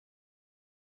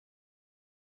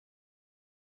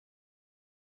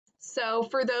So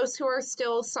for those who are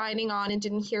still signing on and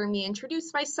didn't hear me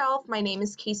introduce myself, my name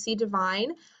is Casey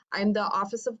Devine. I'm the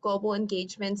Office of Global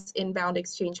Engagement's Inbound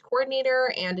Exchange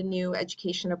Coordinator and a new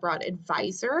Education Abroad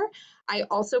Advisor. I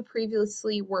also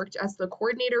previously worked as the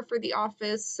coordinator for the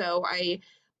office, so I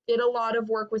did a lot of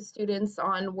work with students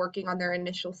on working on their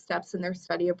initial steps in their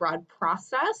study abroad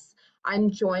process.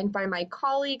 I'm joined by my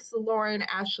colleagues, Lauren,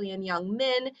 Ashley, and Young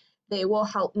Min. They will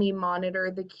help me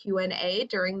monitor the Q&A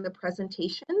during the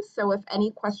presentation. So if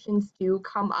any questions do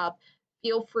come up,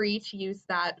 feel free to use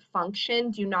that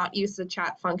function. Do not use the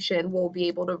chat function. We'll be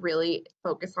able to really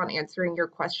focus on answering your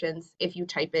questions if you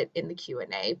type it in the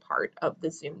Q&A part of the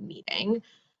Zoom meeting.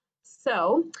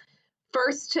 So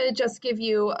first, to just give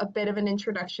you a bit of an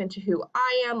introduction to who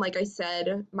I am, like I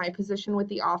said, my position with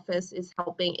the office is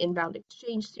helping inbound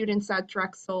exchange students at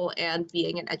Drexel and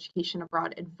being an education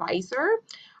abroad advisor.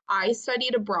 I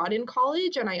studied abroad in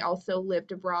college and I also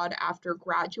lived abroad after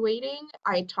graduating.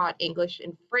 I taught English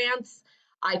in France.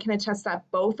 I can attest that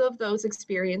both of those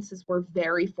experiences were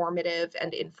very formative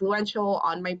and influential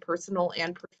on my personal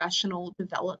and professional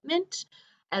development.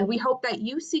 And we hope that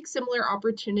you seek similar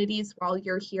opportunities while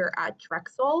you're here at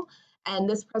Drexel. And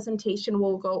this presentation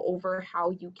will go over how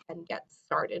you can get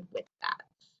started with that.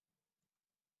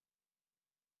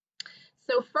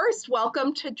 So first,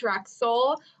 welcome to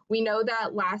Drexel. We know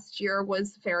that last year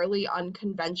was fairly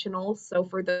unconventional. So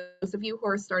for those of you who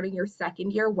are starting your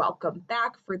second year, welcome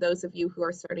back. For those of you who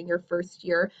are starting your first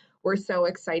year, we're so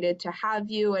excited to have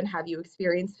you and have you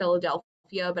experience Philadelphia,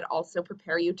 but also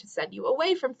prepare you to send you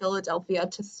away from Philadelphia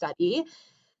to study.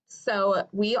 So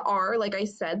we are, like I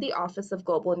said, the Office of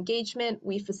Global Engagement.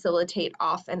 We facilitate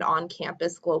off and on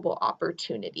campus global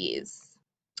opportunities.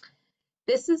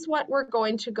 This is what we're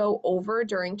going to go over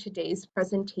during today's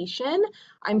presentation.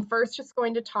 I'm first just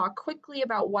going to talk quickly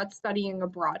about what studying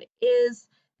abroad is,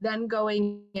 then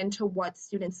going into what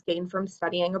students gain from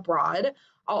studying abroad.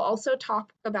 I'll also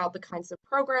talk about the kinds of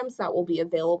programs that will be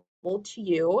available to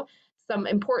you, some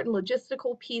important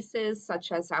logistical pieces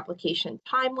such as application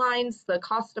timelines, the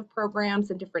cost of programs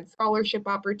and different scholarship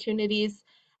opportunities.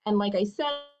 And like I said,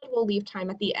 we'll leave time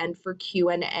at the end for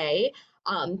Q&A.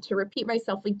 To repeat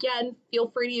myself again, feel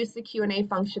free to use the Q&A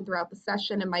function throughout the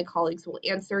session and my colleagues will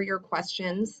answer your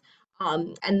questions.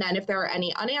 And then if there are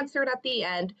any unanswered at the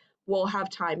end, we'll have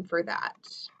time for that.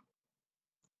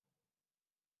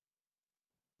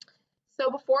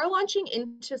 So before launching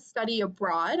into study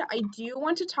abroad, I do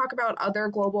want to talk about other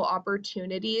global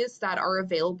opportunities that are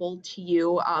available to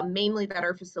you, mainly that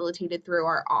are facilitated through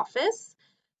our office.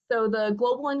 So the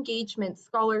Global Engagement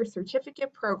Scholar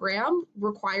Certificate Program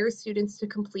requires students to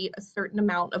complete a certain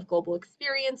amount of global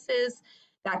experiences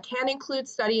that can include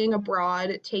studying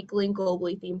abroad, taking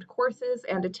globally themed courses,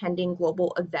 and attending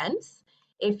global events.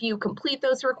 If you complete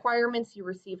those requirements, you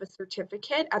receive a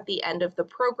certificate at the end of the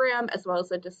program, as well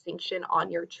as a distinction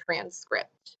on your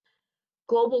transcript.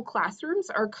 Global classrooms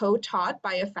are co-taught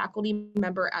by a faculty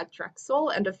member at Drexel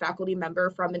and a faculty member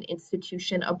from an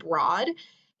institution abroad.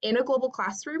 In a global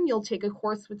classroom, you'll take a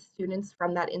course with students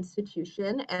from that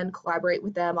institution and collaborate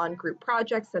with them on group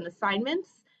projects and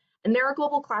assignments. And there are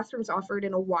global classrooms offered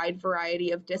in a wide variety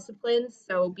of disciplines,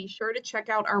 so be sure to check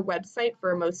out our website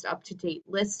for a most up-to-date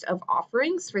list of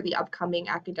offerings for the upcoming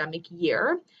academic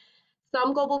year.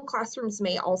 Some global classrooms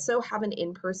may also have an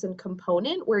in-person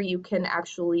component where you can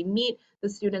actually meet the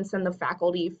students and the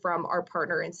faculty from our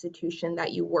partner institution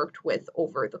that you worked with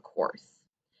over the course.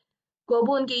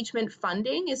 Global engagement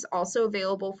funding is also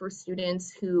available for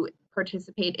students who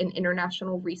participate in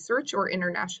international research or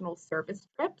international service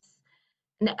trips.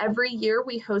 And every year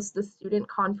we host the Student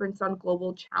Conference on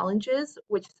Global Challenges,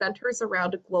 which centers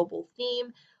around a global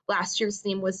theme. Last year's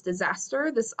theme was disaster.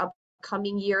 This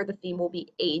upcoming year, the theme will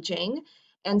be aging.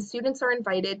 And students are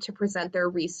invited to present their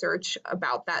research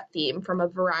about that theme from a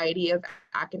variety of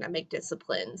academic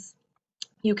disciplines.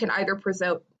 You can either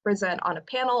present on a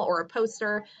panel or a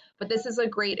poster, but this is a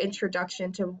great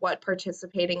introduction to what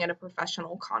participating in a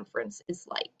professional conference is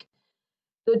like.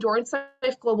 The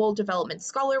Dornsife Global Development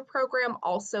Scholar Program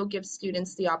also gives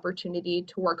students the opportunity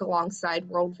to work alongside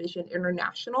World Vision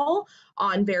International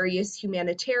on various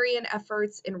humanitarian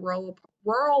efforts in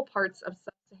rural parts of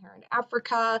Sub-Saharan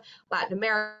Africa, Latin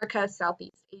America,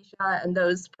 Southeast Asia, and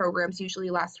those programs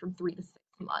usually last from 3 to 6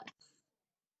 months.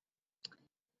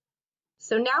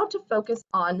 So now to focus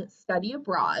on study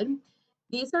abroad,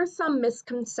 these are some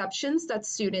misconceptions that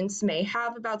students may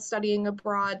have about studying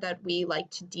abroad that we like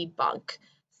to debunk.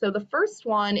 So the first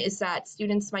one is that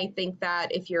students might think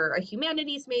that if you're a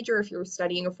humanities major, if you're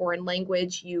studying a foreign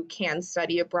language, you can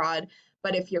study abroad,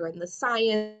 But if you're in the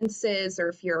sciences or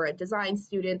if you're a design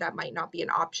student, that might not be an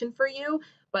option for you.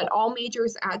 But all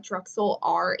majors at Drexel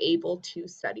are able to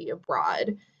study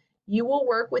abroad. You will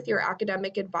work with your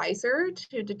academic advisor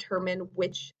to determine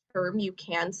which term you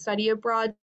can study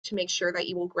abroad to make sure that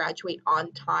you will graduate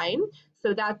on time.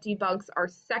 So that debunks our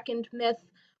second myth.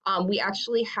 We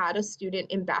actually had a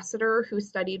student ambassador who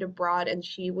studied abroad and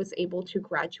she was able to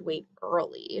graduate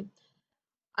early.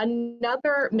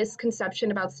 Another misconception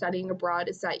about studying abroad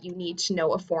is that you need to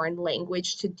know a foreign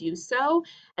language to do so.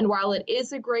 And while it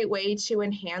is a great way to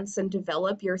enhance and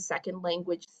develop your second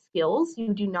language skills,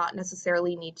 you do not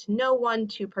necessarily need to know one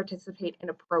to participate in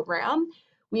a program.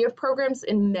 We have programs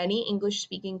in many English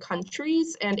speaking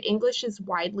countries, and English is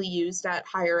widely used at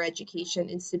higher education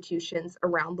institutions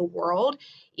around the world,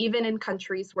 even in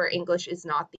countries where English is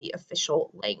not the official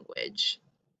language.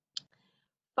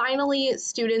 Finally,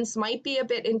 students might be a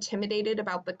bit intimidated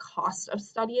about the cost of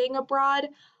studying abroad.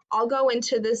 I'll go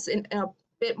into this in a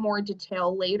bit more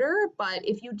detail later, but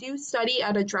if you do study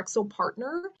at a Drexel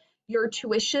partner, your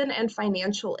tuition and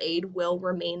financial aid will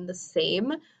remain the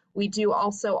same. We do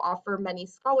also offer many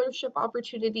scholarship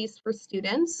opportunities for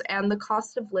students, and the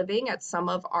cost of living at some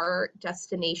of our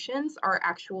destinations are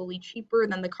actually cheaper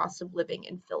than the cost of living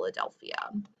in Philadelphia.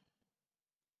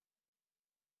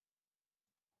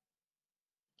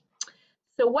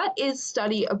 So what is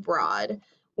study abroad?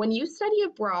 When you study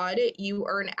abroad, you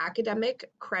earn academic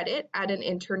credit at an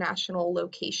international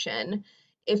location.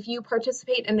 If you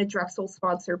participate in a Drexel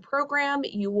sponsored program,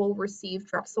 you will receive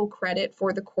Drexel credit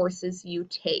for the courses you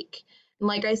take. And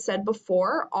like I said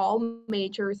before, all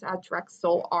majors at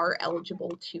Drexel are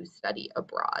eligible to study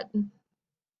abroad.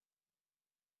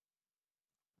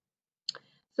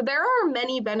 So there are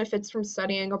many benefits from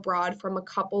studying abroad from a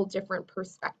couple different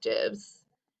perspectives.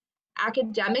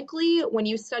 Academically, when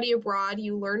you study abroad,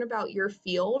 you learn about your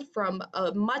field from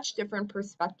a much different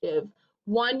perspective.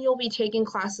 One, you'll be taking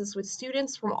classes with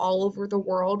students from all over the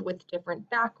world with different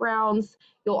backgrounds.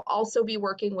 You'll also be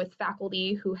working with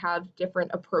faculty who have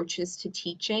different approaches to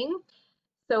teaching.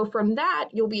 So from that,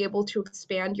 you'll be able to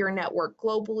expand your network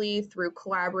globally through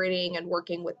collaborating and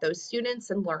working with those students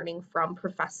and learning from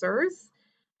professors.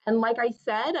 And like I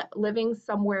said, living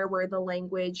somewhere where the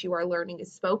language you are learning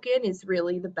is spoken is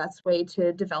really the best way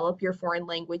to develop your foreign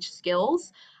language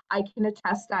skills. I can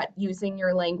attest that using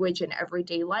your language in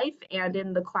everyday life and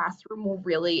in the classroom will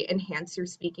really enhance your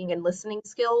speaking and listening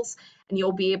skills, and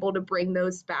you'll be able to bring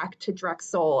those back to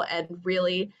Drexel and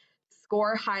really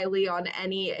score highly on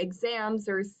any exams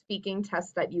or speaking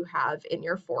tests that you have in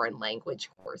your foreign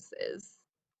language courses.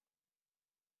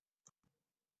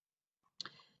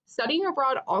 Studying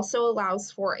abroad also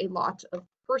allows for a lot of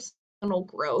personal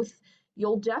growth.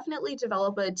 You'll definitely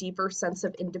develop a deeper sense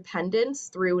of independence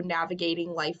through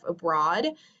navigating life abroad.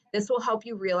 This will help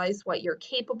you realize what you're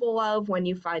capable of when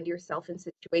you find yourself in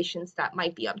situations that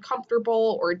might be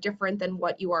uncomfortable or different than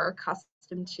what you are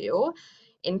accustomed to.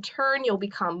 In turn, you'll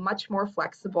become much more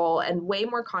flexible and way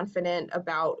more confident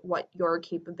about what your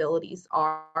capabilities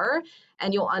are,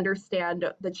 and you'll understand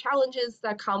the challenges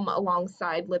that come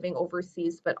alongside living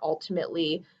overseas, but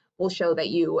ultimately will show that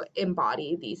you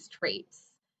embody these traits.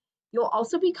 You'll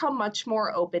also become much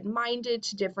more open-minded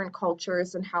to different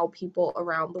cultures and how people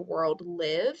around the world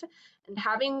live. And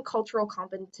having cultural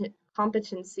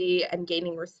competency and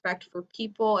gaining respect for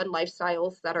people and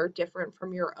lifestyles that are different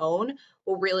from your own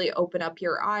will really open up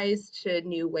your eyes to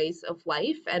new ways of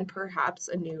life and perhaps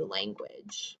a new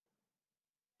language.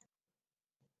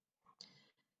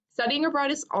 Studying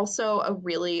abroad is also a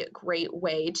really great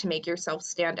way to make yourself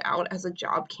stand out as a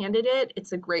job candidate.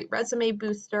 It's a great resume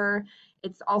booster.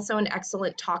 It's also an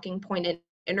excellent talking point in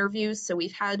interviews. So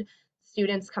we've had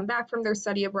students come back from their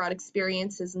study abroad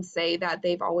experiences and say that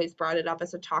they've always brought it up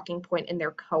as a talking point in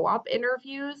their co-op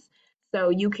interviews. So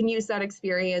you can use that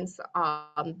experience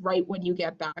right when you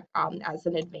get back as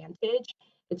an advantage.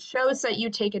 It shows that you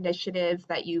take initiative,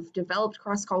 that you've developed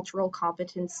cross-cultural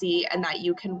competency, and that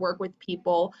you can work with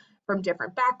people from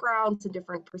different backgrounds and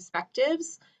different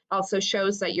perspectives. Also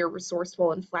shows that you're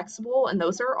resourceful and flexible, and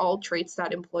those are all traits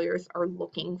that employers are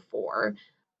looking for.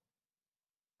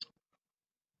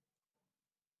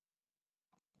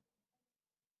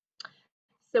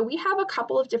 So we have a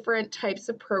couple of different types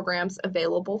of programs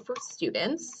available for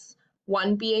students,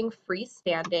 one being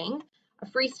freestanding. A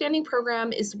freestanding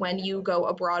program is when you go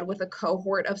abroad with a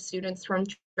cohort of students from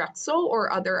Drexel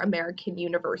or other American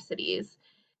universities.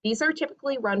 These are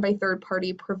typically run by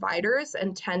third-party providers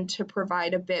and tend to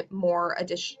provide a bit more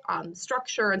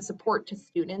structure and support to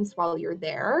students while you're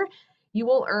there. You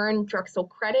will earn Drexel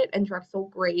credit and Drexel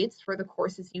grades for the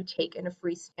courses you take in a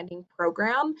freestanding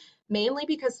program, mainly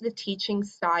because the teaching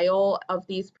style of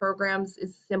these programs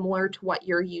is similar to what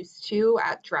you're used to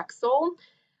at Drexel.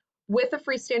 With a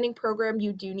freestanding program,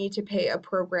 you do need to pay a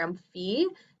program fee.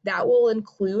 That will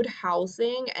include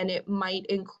housing, and it might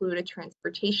include a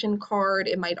transportation card.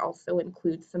 It might also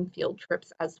include some field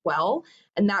trips as well.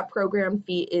 And that program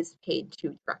fee is paid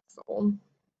to Drexel.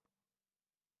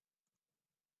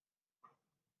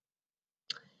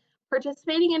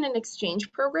 Participating in an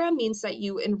exchange program means that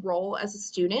you enroll as a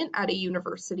student at a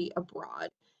university abroad.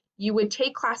 You would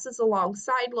take classes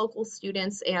alongside local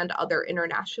students and other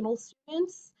international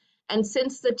students. And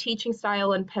since the teaching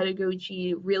style and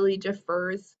pedagogy really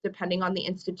differs depending on the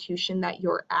institution that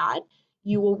you're at,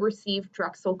 you will receive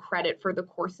Drexel credit for the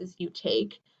courses you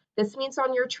take. This means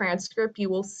on your transcript, you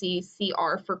will see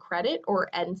CR for credit or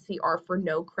NCR for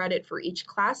no credit for each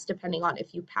class, depending on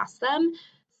if you pass them.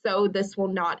 So this will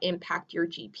not impact your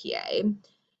GPA.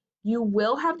 You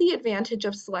will have the advantage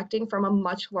of selecting from a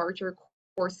much larger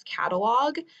course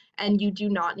catalog, and you do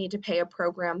not need to pay a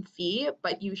program fee,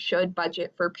 but you should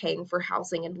budget for paying for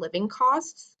housing and living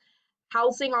costs.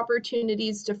 Housing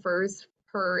opportunities differs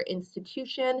per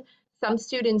institution. Some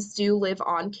students do live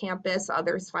on campus,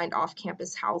 others find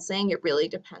off-campus housing. It really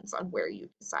depends on where you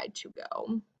decide to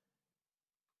go.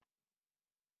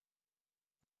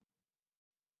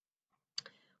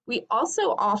 We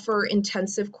also offer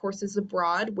intensive courses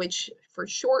abroad, which for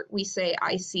short we say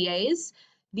ICAs.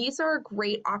 These are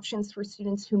great options for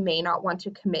students who may not want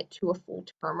to commit to a full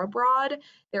term abroad.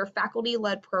 They're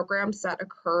faculty-led programs that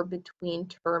occur between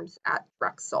terms at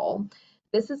Drexel.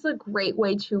 This is a great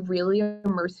way to really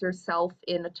immerse yourself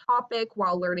in a topic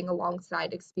while learning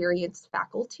alongside experienced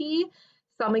faculty.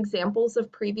 Some examples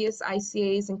of previous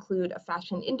ICAs include a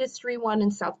fashion industry one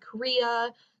in South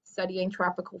Korea, studying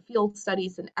tropical field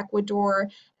studies in Ecuador,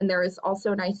 and there is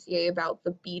also an ICA about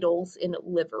the Beatles in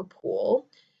Liverpool.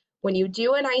 When you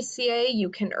do an ICA, you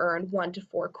can earn 1 to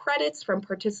 4 credits from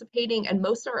participating, and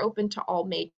most are open to all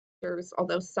majors,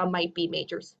 although some might be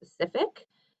major specific.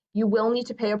 You will need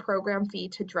to pay a program fee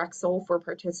to Drexel for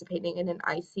participating in an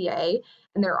ICA,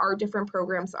 and there are different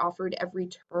programs offered every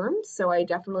term, so I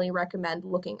definitely recommend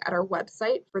looking at our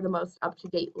website for the most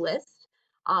up-to-date list.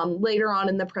 Later on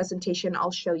in the presentation,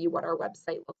 I'll show you what our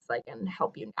website looks like and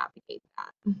help you navigate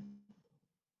that.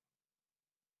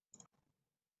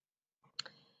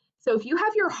 So if you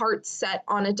have your heart set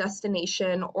on a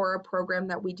destination or a program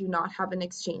that we do not have an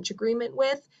exchange agreement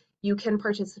with, you can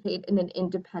participate in an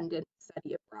independent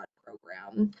study abroad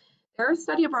program. There are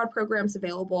study abroad programs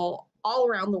available all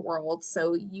around the world,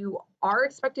 so you are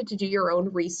expected to do your own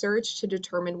research to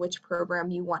determine which program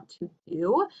you want to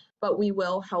do, but we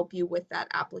will help you with that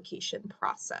application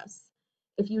process.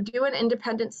 If you do an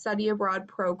independent study abroad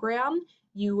program,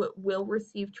 you will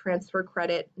receive transfer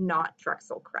credit, not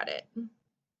Drexel credit.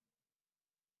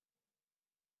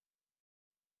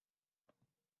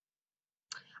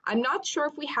 I'm not sure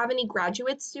if we have any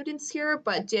graduate students here,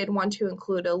 but did want to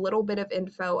include a little bit of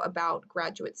info about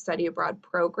graduate study abroad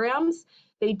programs.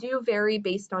 They do vary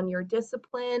based on your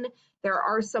discipline. There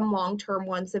are some long-term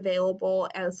ones available,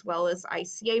 as well as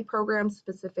ICA programs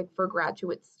specific for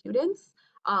graduate students.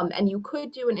 And you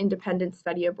could do an independent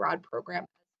study abroad program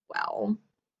as well.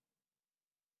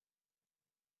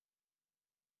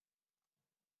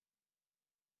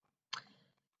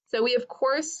 So we, of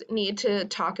course, need to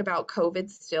talk about COVID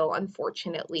still,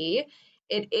 unfortunately.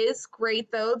 It is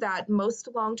great, though, that most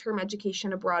long-term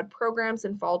education abroad programs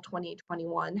in fall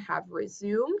 2021 have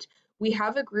resumed. We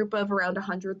have a group of around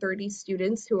 130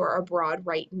 students who are abroad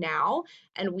right now,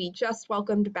 and we just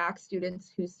welcomed back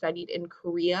students who studied in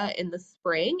Korea in the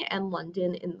spring and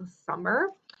London in the summer.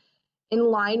 In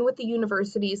line with the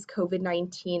university's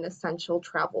COVID-19 essential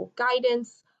travel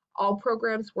guidance, all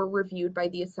programs were reviewed by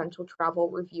the Essential Travel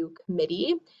Review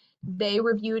Committee. They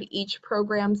reviewed each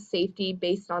program's safety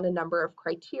based on a number of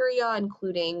criteria,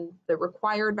 including the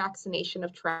required vaccination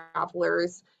of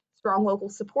travelers, strong local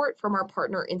support from our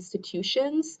partner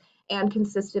institutions, and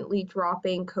consistently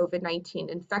dropping COVID-19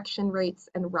 infection rates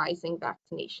and rising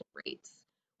vaccination rates.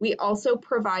 We also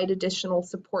provide additional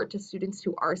support to students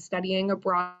who are studying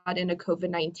abroad in a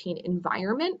COVID-19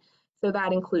 environment. So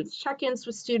that includes check-ins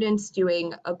with students,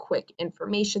 doing a quick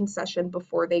information session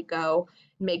before they go,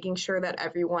 making sure that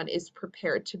everyone is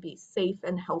prepared to be safe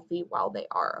and healthy while they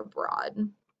are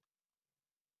abroad.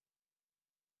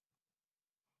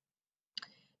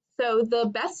 So the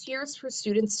best years for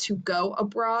students to go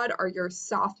abroad are your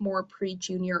sophomore,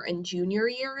 pre-junior, and junior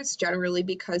years, generally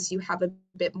because you have a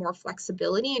bit more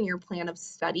flexibility in your plan of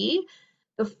study.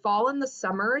 The fall and the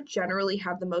summer generally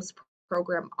have the most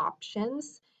program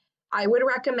options. I would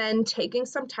recommend taking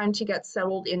some time to get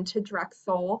settled into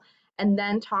Drexel and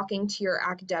then talking to your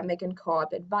academic and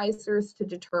co-op advisors to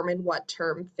determine what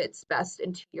term fits best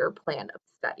into your plan of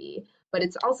study. But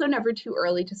it's also never too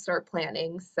early to start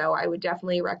planning, so I would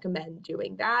definitely recommend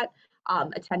doing that.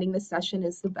 Attending this session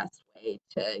is the best way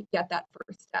to get that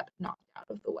first step knocked out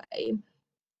of the way.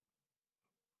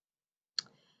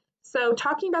 So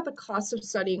talking about the cost of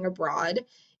studying abroad,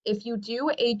 if you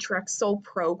do a Drexel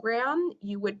program,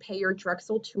 you would pay your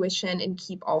Drexel tuition and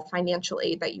keep all financial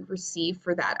aid that you receive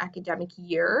for that academic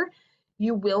year.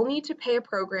 You will need to pay a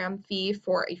program fee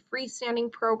for a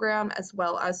freestanding program as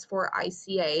well as for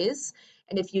ICAs.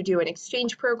 And if you do an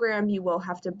exchange program, you will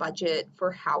have to budget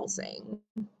for housing.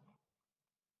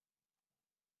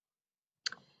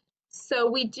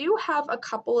 So we do have a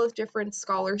couple of different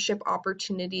scholarship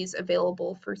opportunities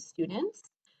available for students.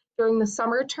 During the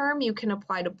summer term, you can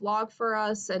apply to blog for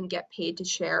us and get paid to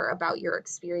share about your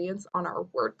experience on our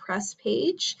WordPress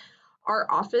page. Our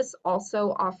office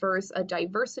also offers a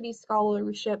diversity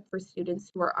scholarship for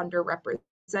students who are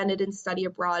underrepresented in study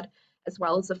abroad, as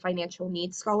well as a financial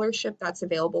need scholarship that's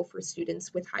available for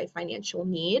students with high financial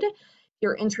need. If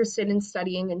you're interested in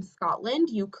studying in Scotland,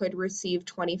 you could receive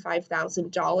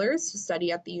 $25,000 to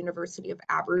study at the University of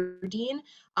Aberdeen,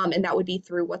 and that would be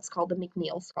through what's called the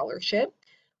McNeill Scholarship.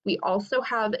 We also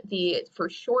have the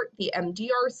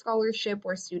MDR scholarship,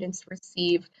 where students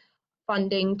receive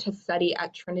funding to study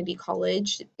at Trinity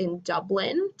College in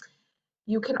Dublin.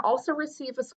 You can also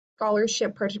receive a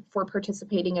scholarship for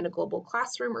participating in a global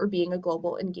classroom or being a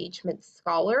global engagement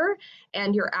scholar,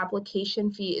 and your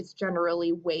application fee is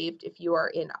generally waived if you are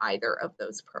in either of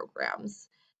those programs.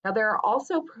 Now, there are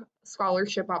also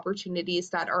scholarship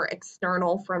opportunities that are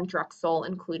external from Drexel,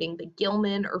 including the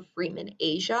Gilman or Freeman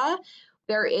Asia.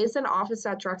 There is an office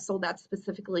at Drexel that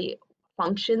specifically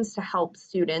functions to help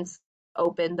students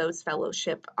open those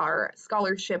fellowship or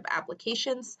scholarship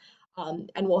applications,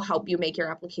 and will help you make your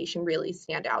application really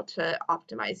stand out to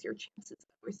optimize your chances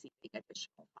of receiving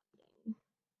additional funding.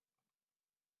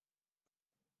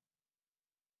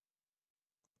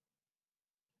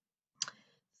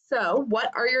 So, what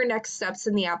are your next steps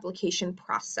in the application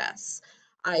process?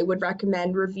 I would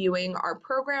recommend reviewing our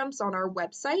programs on our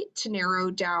website to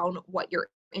narrow down what you're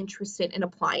interested in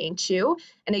applying to.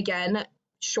 And again,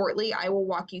 shortly, I will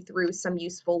walk you through some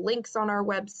useful links on our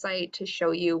website to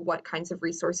show you what kinds of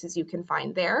resources you can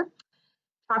find there.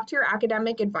 Talk to your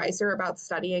academic advisor about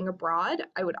studying abroad.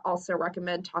 I would also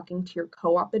recommend talking to your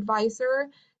co-op advisor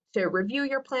to review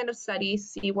your plan of study,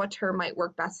 see what term might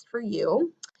work best for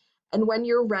you. And when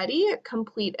you're ready,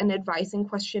 complete an advising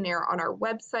questionnaire on our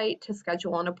website to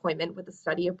schedule an appointment with a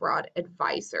study abroad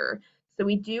advisor. So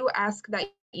we do ask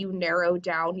that you narrow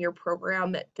down your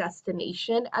program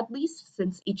destination, at least,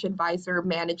 since each advisor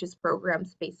manages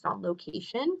programs based on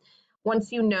location.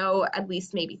 Once you know at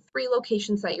least maybe 3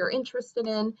 locations that you're interested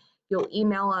in, you'll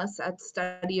email us at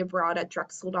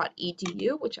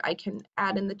studyabroad@drexel.edu, which I can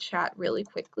add in the chat really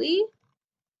quickly.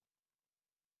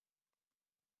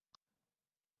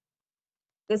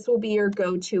 This will be your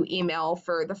go-to email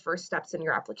for the first steps in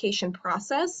your application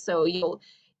process. So you'll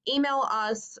email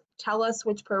us, tell us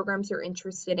which programs you're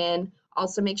interested in.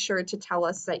 Also make sure to tell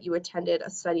us that you attended a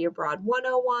Study Abroad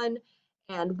 101,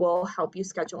 and we'll help you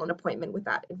schedule an appointment with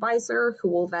that advisor, who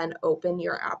will then open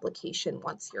your application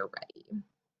once you're ready.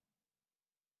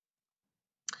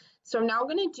 So I'm now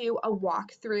going to do a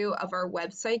walkthrough of our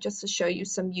website just to show you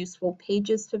some useful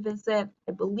pages to visit.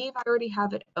 I believe I already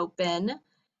have it open.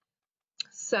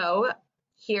 So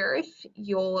here, if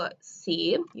you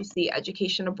see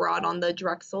education abroad on the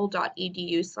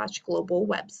drexel.edu/global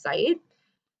website.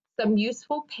 Some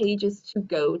useful pages to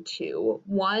go to.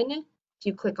 One,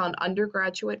 you click on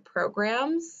undergraduate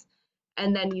programs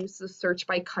and then use the search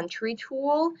by country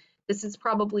tool. This is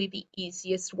probably the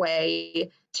easiest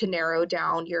way to narrow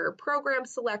down your program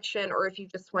selection, or if you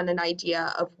just want an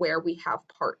idea of where we have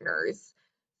partners.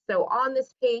 So on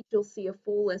this page, you'll see a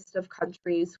full list of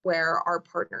countries where our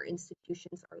partner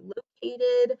institutions are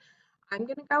located. I'm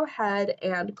going to go ahead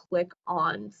and click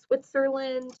on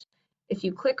Switzerland. If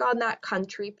you click on that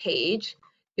country page,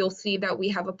 you'll see that we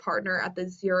have a partner at the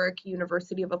Zurich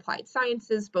University of Applied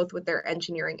Sciences, both with their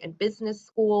engineering and business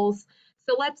schools.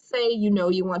 So let's say you know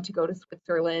you want to go to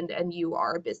Switzerland and you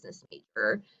are a business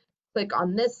major. Click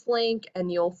on this link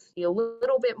and you'll see a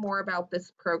little bit more about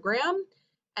this program.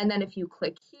 And then if you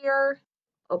click here,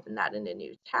 open that in a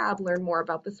new tab, learn more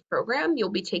about this program, you'll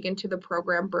be taken to the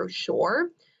program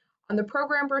brochure. On the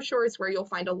program brochure is where you'll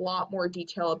find a lot more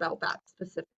detail about that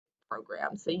specific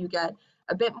program. So you get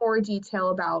a bit more detail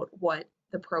about what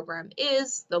the program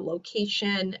is, the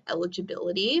location,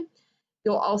 eligibility.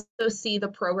 You'll also see the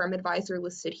program advisor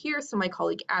listed here. So my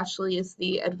colleague Ashley is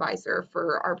the advisor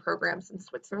for our programs in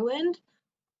Switzerland.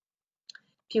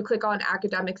 If you click on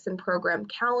academics and program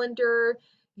calendar,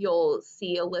 you'll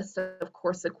see a list of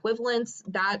course equivalents.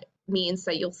 That means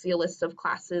that you'll see a list of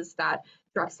classes that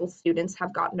Drexel students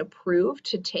have gotten approved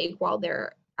to take while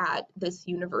they're at this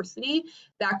university.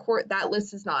 That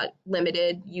list is not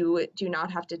limited. You do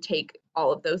not have to take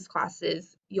all of those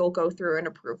classes. You'll go through an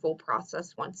approval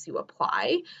process once you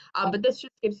apply. But this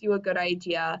just gives you a good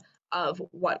idea of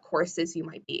what courses you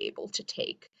might be able to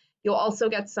take. You'll also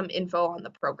get some info on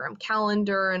the program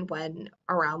calendar and when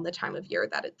around the time of year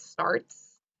that it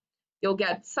starts. You'll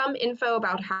get some info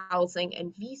about housing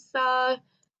and visa,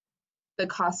 the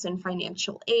cost and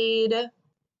financial aid,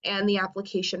 and the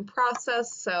application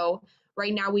process. So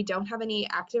right now we don't have any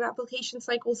active application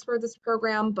cycles for this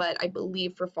program, but I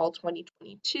believe for fall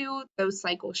 2022, those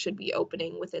cycles should be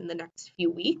opening within the next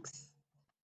few weeks.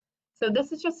 So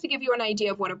this is just to give you an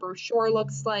idea of what a brochure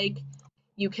looks like.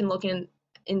 You can look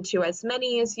into as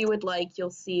many as you would like.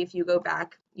 You'll see if you go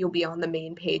back, you'll be on the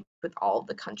main page with all of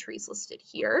the countries listed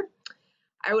here.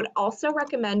 I would also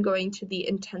recommend going to the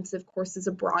intensive courses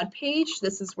abroad page.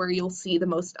 This is where you'll see the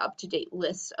most up-to-date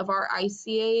list of our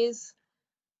ICAs.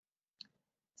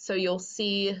 So you'll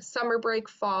see summer break,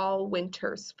 fall,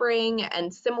 winter, spring,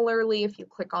 and similarly, if you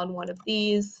click on one of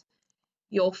these,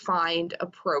 you'll find a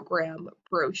program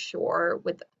brochure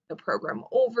with the program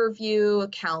overview, a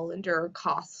calendar,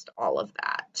 cost, all of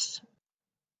that.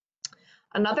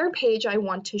 Another page I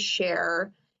want to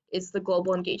share is the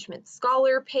Global Engagement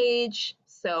Scholar page.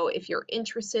 So if you're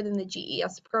interested in the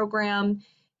GES program,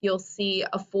 you'll see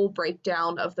a full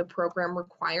breakdown of the program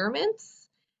requirements,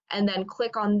 and then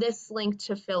click on this link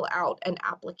to fill out an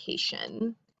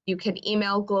application. You can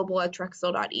email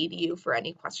global@drexel.edu for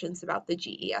any questions about the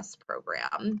GES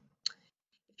program.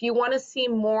 If you want to see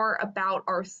more about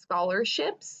our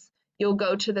scholarships, you'll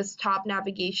go to this top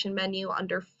navigation menu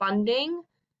under Funding,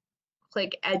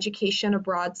 click Education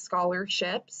Abroad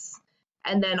Scholarships,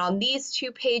 and then on these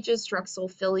two pages, Drexel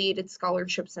affiliated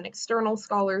scholarships and external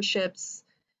scholarships,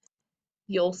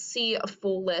 you'll see a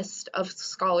full list of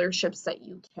scholarships that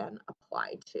you can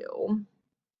apply to.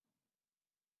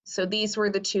 So these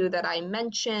were the two that I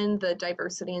mentioned, the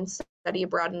Diversity and Study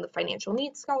Abroad and the Financial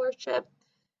Needs Scholarship.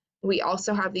 We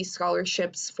also have these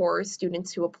scholarships for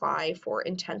students who apply for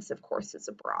intensive courses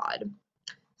abroad.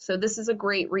 So this is a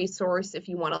great resource if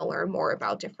you want to learn more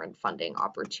about different funding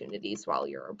opportunities while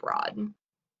you're abroad.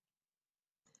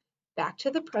 Back to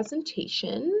the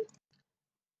presentation.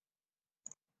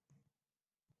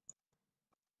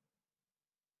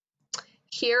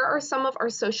 Here are some of our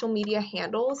social media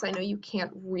handles. I know you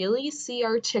can't really see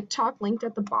our TikTok linked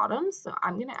at the bottom, so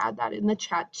I'm going to add that in the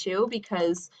chat too,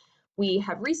 because we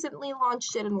have recently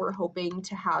launched it and we're hoping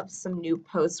to have some new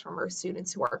posts from our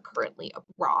students who are currently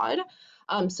abroad.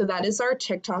 So that is our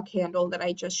TikTok handle that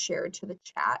I just shared to the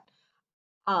chat.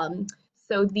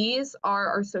 So these are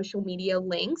our social media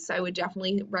links. I would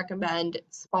definitely recommend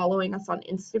following us on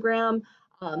Instagram.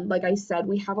 Like I said,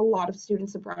 we have a lot of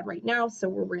students abroad right now, so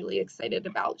we're really excited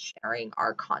about sharing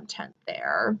our content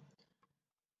there.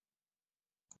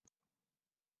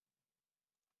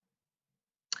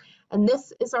 And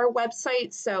this is our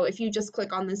website. So if you just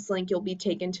click on this link, you'll be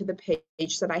taken to the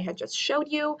page that I had just showed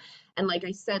you. And like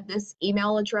I said, this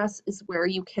email address is where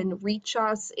you can reach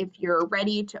us if you're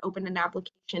ready to open an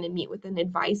application and meet with an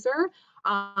advisor.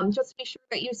 Just be sure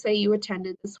that you say you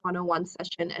attended this 101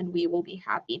 session, and we will be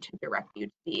happy to direct you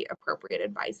to the appropriate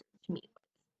advisor to meet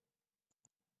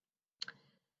with.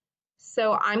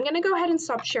 So I'm going to go ahead and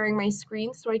stop sharing my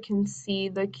screen so I can see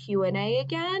the Q&A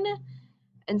again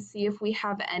and see if we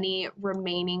have any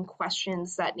remaining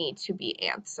questions that need to be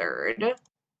answered.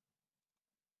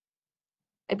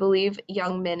 I believe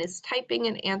Young Min is typing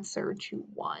an answer to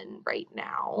one right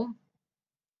now.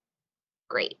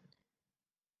 Great.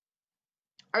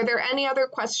 Are there any other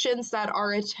questions that our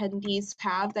attendees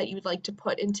have that you'd like to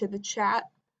put into the chat?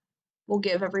 We'll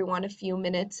give everyone a few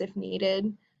minutes if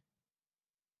needed.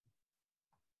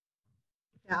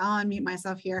 Yeah, I'll unmute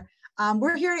myself here.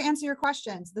 We're here to answer your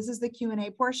questions. This is the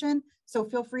Q&A portion, so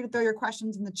feel free to throw your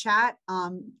questions in the chat.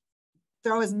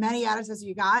 Throw as many at us as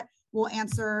you got. We'll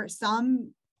answer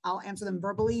some. I'll answer them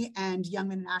verbally, and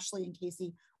Youngmin and Ashley and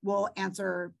Casey will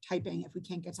answer typing if we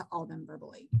can't get to all of them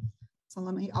verbally. So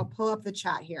I'll pull up the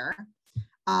chat here.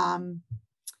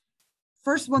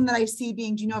 First one that I see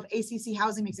being, do you know if ACC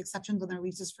Housing makes exceptions on their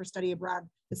leases for study abroad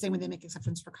the same way they make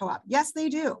exceptions for co-op? Yes, they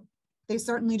do. They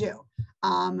certainly do.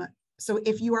 So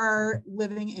if you are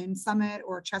living in Summit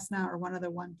or Chestnut or one of the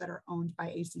ones that are owned by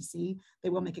ACC, they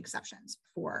will make exceptions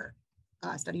for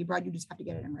study abroad. You just have to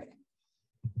get it in writing.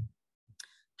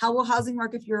 How will housing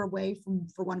work if you're away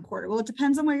for 1 quarter? Well, it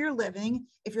depends on where you're living.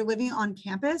 If you're living on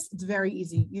campus, it's very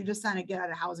easy. You just sign a get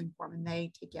out of housing form and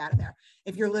they take you out of there.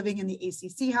 If you're living in the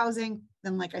ACC housing,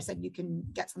 then like I said, you can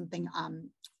get something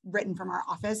written from our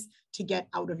office to get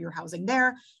out of your housing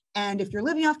there. And if you're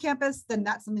living off campus, then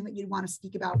that's something that you'd want to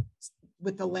speak about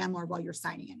with the landlord while you're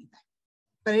signing anything.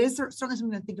 But it is certainly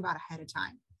something to think about ahead of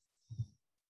time.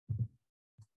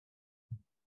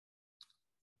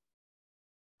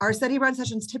 Our study abroad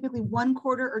sessions typically 1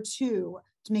 quarter or 2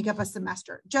 to make up a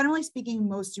semester. Generally speaking,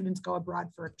 most students go abroad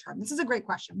for a term. This is a great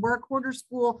question. We're a quarter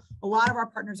school. A lot of our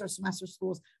partners are semester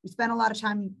schools. We spend a lot of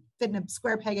time fitting a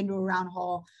square peg into a round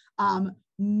hole.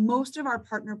 Most of our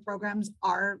partner programs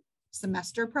are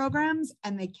semester programs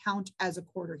and they count as a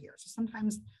quarter year. So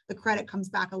sometimes the credit comes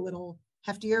back a little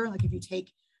heftier. Like if you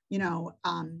take,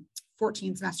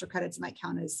 14 semester credits, it might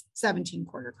count as 17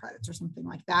 quarter credits or something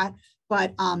like that.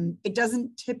 But it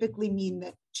doesn't typically mean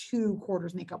that 2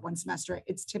 quarters make up 1 semester.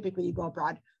 It's typically you go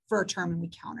abroad for a term and we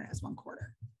count it as 1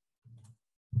 quarter.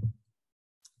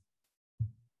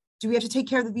 Do we have to take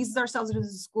care of the visas ourselves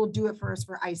as a school? Do it for us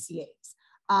for ICAs.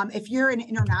 If you're an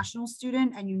international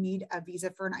student and you need a visa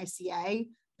for an ICA,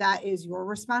 that is your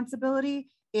responsibility.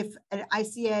 If an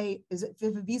ICA is, if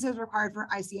a visa is required for an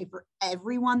ICA for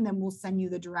everyone, then we'll send you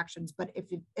the directions. But if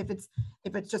it's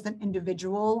just an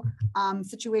individual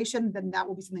situation, then that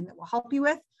will be something that we'll help you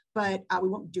with, but we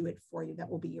won't do it for you. That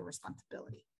will be your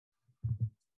responsibility.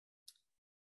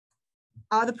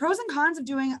 The pros and cons of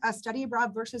doing a study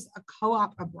abroad versus a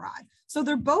co-op abroad. So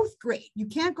they're both great. You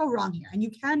can't go wrong here, and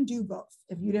you can do both.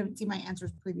 If you didn't see my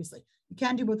answers previously, you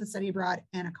can do both a study abroad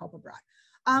and a co-op abroad.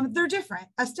 They're different.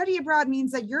 A study abroad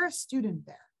means that you're a student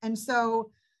there. And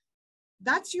so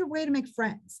that's your way to make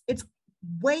friends. It's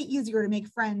way easier to make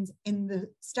friends in the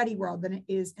study world than it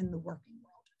is in the working world.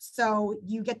 So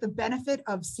you get the benefit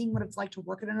of seeing what it's like to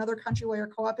work in another country while you're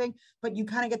co-oping, but you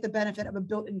kind of get the benefit of a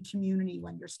built-in community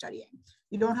when you're studying.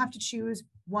 You don't have to choose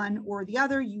one or the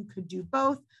other. You could do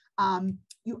both.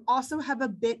 You also have a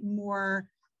bit more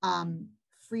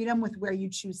freedom with where you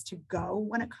choose to go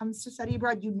when it comes to study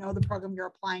abroad. You know the program you're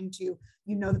applying to,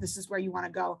 you know that this is where you want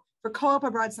to go. For co-op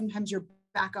abroad, sometimes your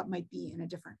backup might be in a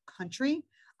different country,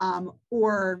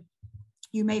 or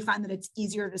you may find that it's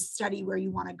easier to study where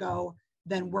you want to go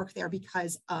than work there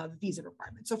because of visa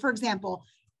requirements. So for example,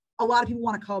 a lot of people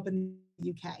want to co-op in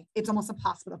the UK. It's almost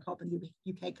impossible to co-op in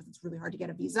the UK because it's really hard to get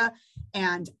a visa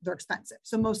and they're expensive.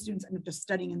 So most students end up just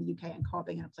studying in the UK and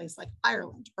co-oping in a place like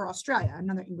Ireland or Australia,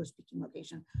 another English-speaking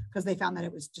location, because they found that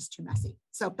it was just too messy.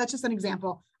 So that's just an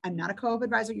example. I'm not a co-op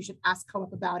advisor. You should ask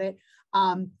co-op about it.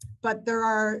 But there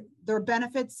are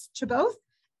benefits to both,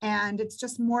 and it's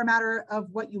just more a matter of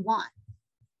what you want.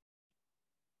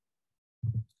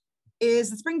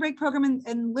 Is the spring break program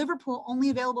in Liverpool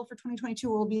only available for 2022,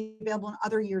 or will be available in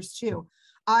other years too?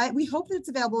 We hope that it's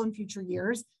available in future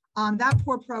years. That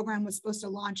poor program was supposed to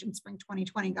launch in spring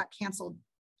 2020 and got canceled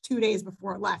 2 days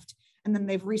before it left. And then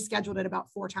they've rescheduled it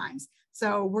about 4 times.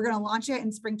 So we're gonna launch it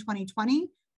in spring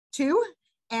 2022.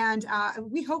 And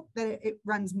we hope that it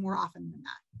runs more often than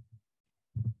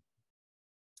that.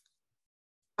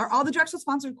 Are all the Drexel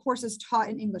sponsored courses taught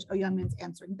in English? Oh, Youngman's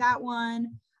answering that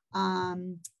one.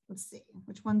 Let's see,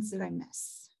 which ones did I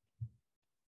miss?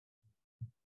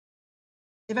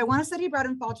 If I want to study abroad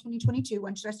in fall 2022,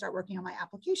 when should I start working on my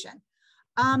application?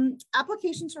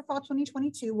 Applications for fall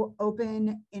 2022 will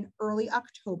open in early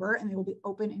October and they will be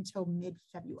open until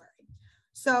mid-February.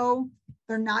 So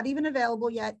they're not even available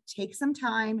yet. Take some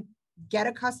time, get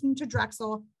accustomed to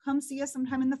Drexel, come see us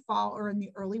sometime in the fall or in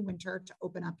the early winter to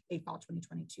open up a fall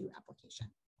 2022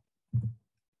 application.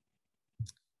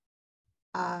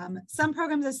 Some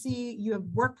programs I see you have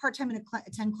work part-time and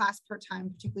attend class part-time,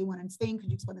 particularly one in Spain. Could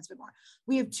you explain this a bit more?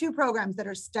 We have 2 programs that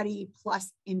are study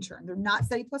plus intern. They're not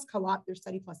study plus co-op, they're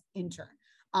study plus intern,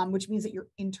 which means that you're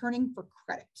interning for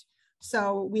credit.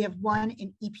 So we have one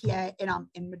in EPA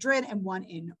in Madrid and one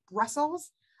in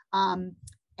Brussels.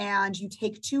 And you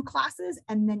take 2 classes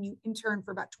and then you intern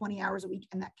for about 20 hours a week,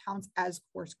 and that counts as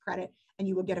course credit and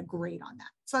you will get a grade on that.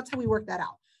 So that's how we work that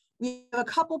out. We have a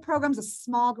couple programs, a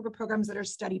small group of programs that are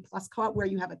study plus co-op, where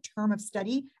you have a term of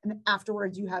study and then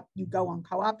afterwards you go on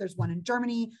co-op. There's one in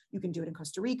Germany, you can do it in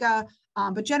Costa Rica.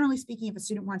 But generally speaking, if a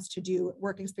student wants to do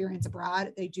work experience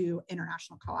abroad, they do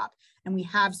international co-op. And we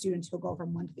have students who'll go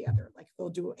from one to the other. Like they'll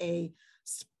do a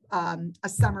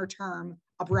summer term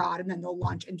abroad and then they'll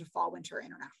launch into fall winter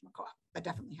international co-op. That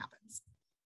definitely happens.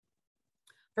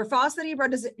 For fall study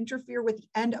abroad, does it interfere with the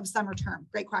end of summer term?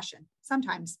 Great question.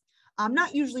 Sometimes,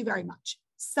 not usually very much.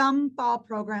 Some fall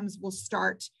programs will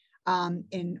start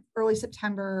in early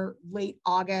September, late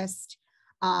August,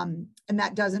 and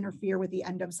that does interfere with the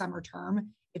end of summer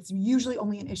term. It's usually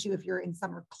only an issue if you're in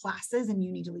summer classes and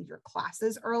you need to leave your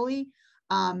classes early.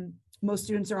 Most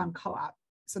students are on co-op,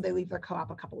 so they leave their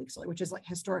co-op a couple weeks early, which is like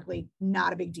historically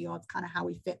not a big deal. It's kind of how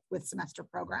we fit with semester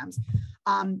programs.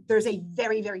 There's a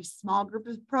very, very small group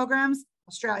of programs,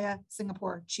 Australia,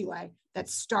 Singapore, Chile, that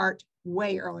start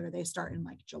way earlier. They start in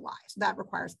like July. So that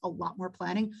requires a lot more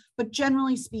planning. But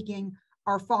generally speaking,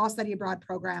 our fall study abroad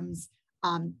programs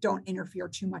don't interfere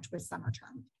too much with summer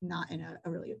term, not in a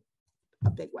really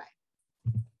big way.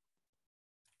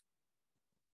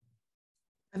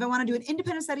 If I want to do an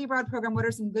independent study abroad program, what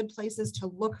are some good places to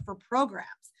look for programs?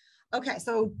 Okay,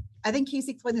 so I think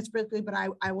Casey explained this briefly, but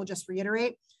I will just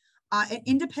reiterate. An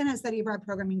independent study abroad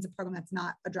program means a program that's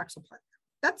not a Drexel partner.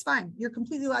 That's fine. You're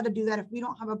completely allowed to do that. If we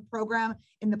don't have a program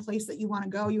in the place that you want to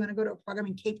go to a program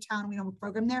in Cape Town, we don't have a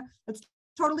program there, that's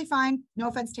totally fine. No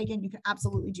offense taken. You can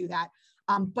absolutely do that.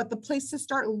 But the place to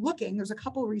start looking, there's a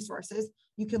couple of resources.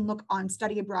 You can look on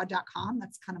studyabroad.com.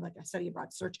 That's kind of like a study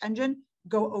abroad search engine.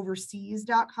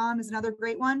 Gooverseas.com is another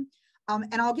great one.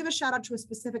 And I'll give a shout out to a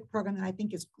specific program that I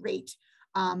think is great.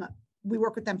 We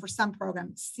work with them for some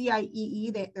programs.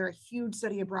 CIEE, they're a huge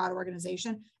study abroad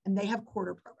organization, and they have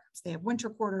quarter programs. They have winter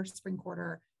quarter, spring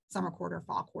quarter, summer quarter,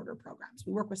 fall quarter programs.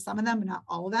 We work with some of them, but not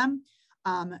all of them.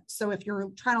 So if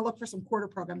you're trying to look for some quarter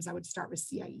programs, I would start with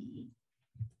CIEE.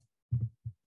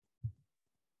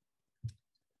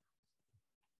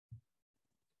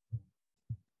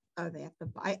 Oh,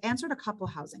 I answered a couple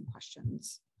housing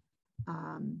questions.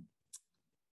 I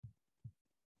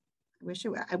wish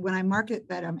when I mark it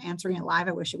that I'm answering it live,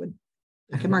 I wish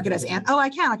I could mark it as, I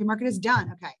can mark it as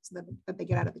done. Okay, so that they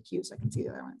get out of the queue so I can see the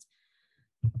other ones.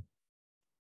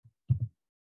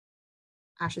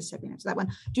 Ash is typing into that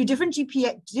one. Do different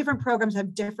programs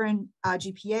have different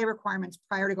GPA requirements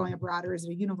prior to going abroad, or is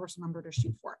it a universal number to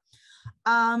shoot for?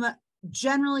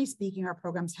 Generally speaking, our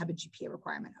programs have a GPA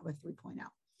requirement of a 3.0.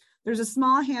 There's a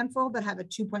small handful that have a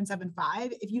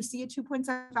 2.75. If you see a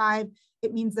 2.75,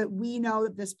 it means that we know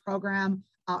that this program,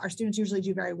 our students usually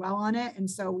do very well on it. And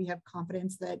so we have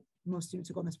confidence that most students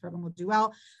who go in this program will do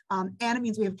well. And it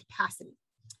means we have capacity.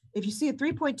 If you see a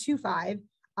 3.25,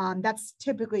 that's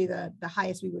typically the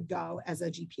highest we would go as a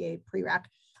GPA prereq.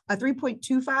 A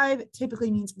 3.25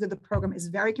 typically means that the program is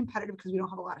very competitive because we don't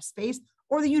have a lot of space,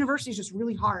 or the university is just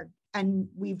really hard. And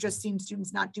we've just seen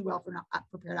students not do well if they're not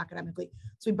prepared academically.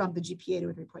 So we bump the GPA to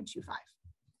a 3.25.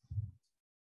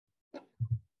 All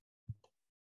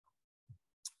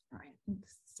right, I think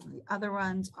some of the other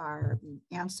ones are being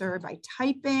answered by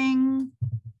typing.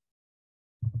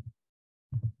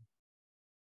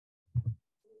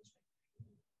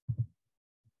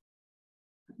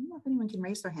 I don't know if anyone can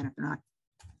raise their hand if they're not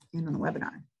in on the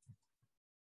webinar.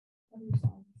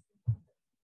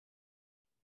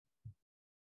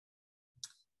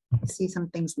 I see some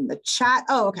things in the chat.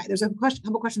 Oh, okay. There's a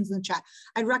couple questions in the chat.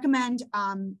 I'd recommend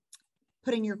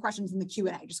putting your questions in the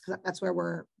Q&A just because that's where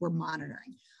we're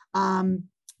monitoring. I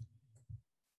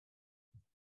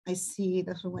see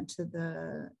this one went to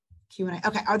the Q&A.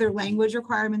 Okay. Are there language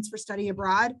requirements for study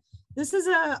abroad? This is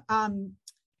it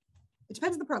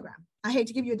depends on the program. I hate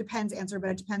to give you a depends answer,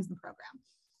 but it depends on the program.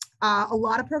 A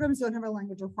lot of programs don't have a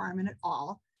language requirement at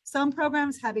all. Some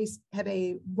programs have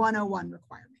a 101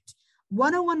 requirement.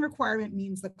 101 requirement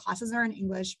means the classes are in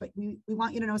English, but we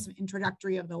want you to know some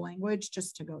introductory of the language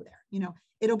just to go there. You know,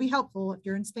 it'll be helpful if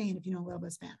you're in Spain, if you know a little bit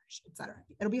of Spanish, etc.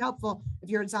 It'll be helpful if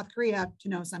you're in South Korea to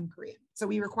know some Korean. So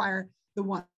we require the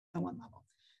 101 level.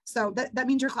 So that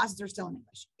means your classes are still in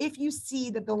English. If you see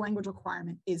that the language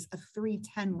requirement is a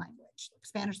 310 language, like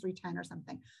Spanish 310 or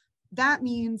something, that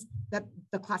means that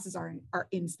the classes are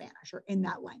in Spanish or in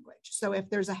that language. So if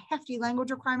there's a hefty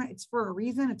language requirement, it's for a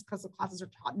reason. It's because the classes are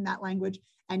taught in that language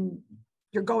and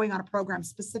you're going on a program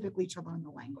specifically to learn the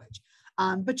language.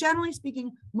 But generally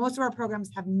speaking, most of our programs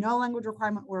have no language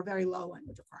requirement or a very low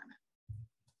language requirement.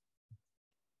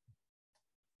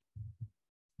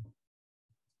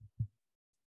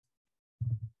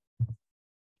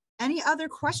 Any other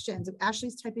questions?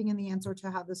 Ashley's typing in the answer to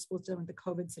how the school's dealing with the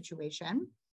COVID situation.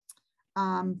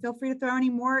 Feel free to throw any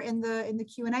more in the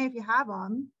Q&A if you have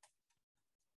them.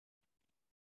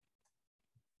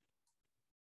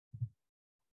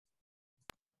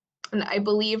 And I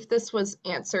believe this was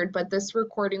answered, but this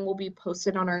recording will be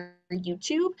posted on our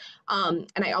YouTube. And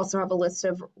I also have a list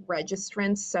of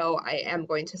registrants, so I am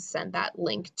going to send that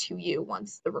link to you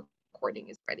once the recording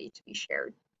is ready to be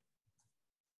shared.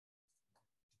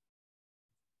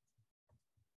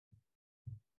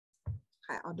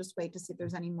 Okay, I'll just wait to see if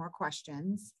there's any more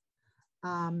questions.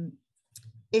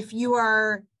 If you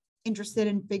are interested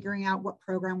in figuring out what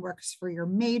program works for your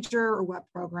major or what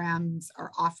programs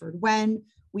are offered when,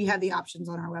 we have the options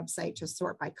on our website to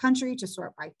sort by country, to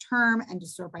sort by term, and to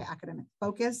sort by academic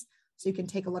focus. So you can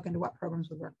take a look into what programs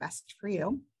would work best for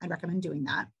you. I'd recommend doing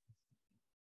that.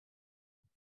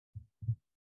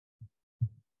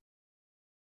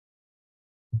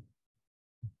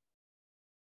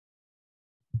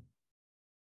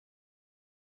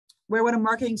 Where would a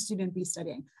marketing student be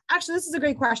studying? Actually, this is a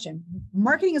great question.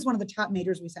 Marketing is one of the top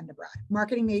majors we send abroad.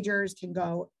 Marketing majors can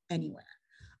go anywhere.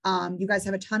 You guys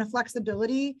have a ton of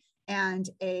flexibility and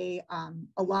a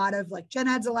lot of like gen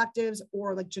eds electives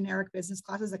or like generic business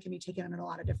classes that can be taken in a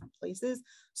lot of different places.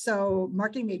 So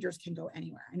marketing majors can go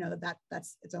anywhere. I know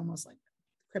that's it's almost like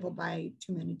crippled by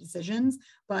too many decisions,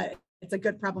 but it's a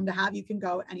good problem to have. You can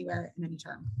go anywhere in any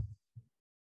term.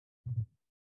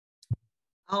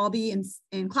 I'll be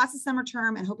in classes summer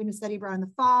term and hoping to study abroad in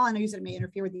the fall. I know you said it may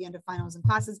interfere with the end of finals and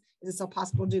classes. Is it still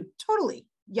possible to do? Totally,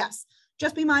 yes.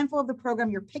 Just be mindful of the program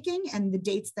you're picking and the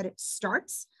dates that it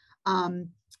starts. We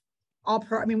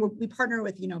partner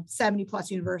with 70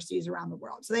 plus universities around the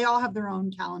world, so they all have their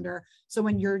own calendar. So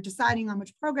when you're deciding on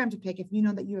which program to pick, if you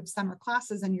know that you have summer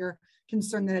classes and you're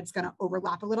concerned that it's going to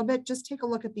overlap a little bit, just take a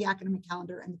look at the academic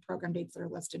calendar and the program dates that are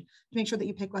listed to make sure that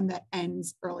you pick one that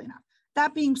ends early enough.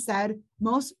 That being said,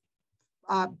 most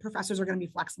professors are going to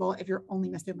be flexible if you're only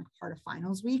missing like part of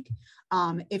finals week.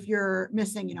 If you're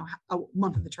missing, a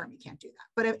month of the term, you can't do that.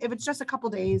 But if it's just a couple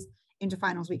days into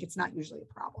finals week, it's not usually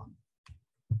a problem.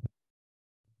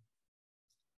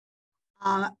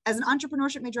 As an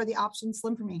entrepreneurship major, are the options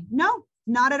slim for me? No,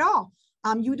 not at all.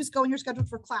 You would just go when you're scheduled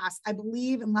for class. I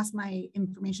believe, unless my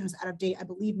information is out of date, I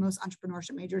believe most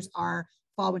entrepreneurship majors are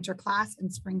fall, winter class, and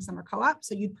spring, summer co-op.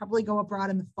 So you'd probably go abroad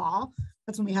in the fall.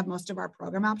 That's when we have most of our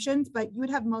program options, but you would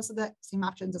have most of the same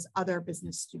options as other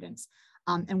business students.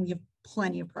 And we have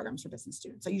plenty of programs for business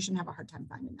students. So you shouldn't have a hard time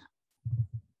finding that.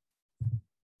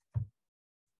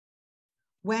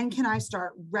 When can I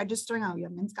start registering? Oh, yeah,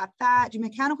 Min's got that. Do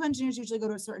mechanical engineers usually go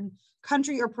to a certain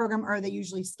country or program, or are they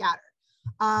usually scattered?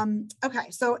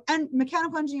 Okay, so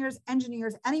mechanical engineers,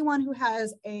 anyone who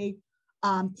has a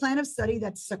plan of study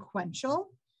that's sequential,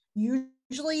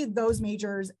 usually those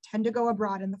majors tend to go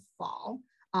abroad in the fall,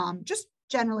 just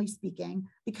generally speaking,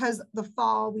 because the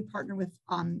fall we partner with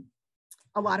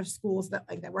a lot of schools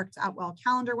that works out well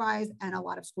calendar wise, and a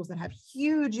lot of schools that have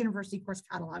huge university course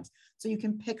catalogs, so you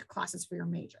can pick classes for your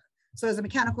major. So as a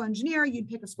mechanical engineer, you'd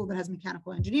pick a school that has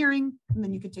mechanical engineering, and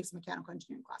then you could take some mechanical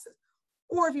engineering classes.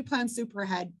 Or if you plan super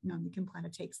ahead, you can plan to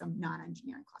take some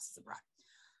non-engineering classes abroad.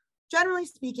 Generally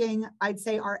speaking, I'd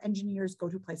say our engineers go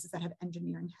to places that have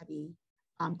engineering heavy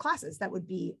classes. That would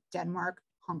be Denmark,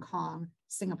 Hong Kong,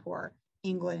 Singapore,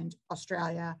 England,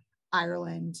 Australia,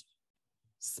 Ireland,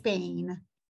 Spain.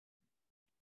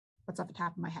 What's off the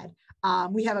top of my head?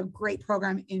 We have a great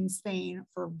program in Spain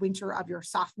for winter of your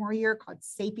sophomore year called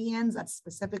Sapiens. That's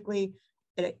specifically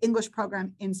an English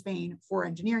program in Spain for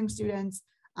engineering students.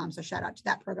 So shout out to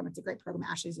that program. It's a great program.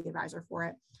 Ashley's the advisor for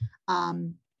it.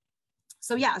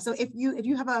 So yeah, so if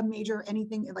you have a major,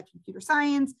 anything like computer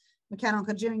science, mechanical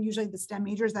engineering, usually the STEM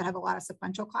majors that have a lot of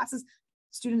sequential classes,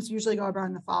 students usually go abroad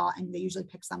in the fall, and they usually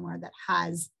pick somewhere that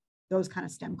has those kind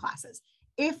of STEM classes.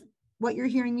 If what you're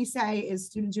hearing me say is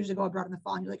students usually go abroad in the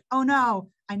fall and you're like, oh no,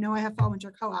 I know I have fall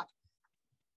winter co-op,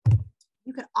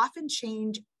 you can often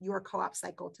change your co-op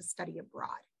cycle to study abroad.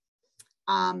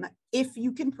 If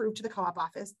you can prove to the co-op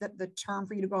office that the term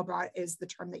for you to go abroad is the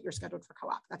term that you're scheduled for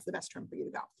co-op, that's the best term for you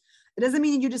to go. It doesn't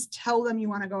mean you just tell them you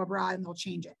want to go abroad and they'll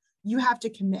change it. You have to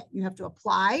commit. You have to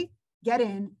apply, get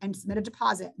in, and submit a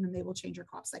deposit, and then they will change your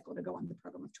co-op cycle to go on the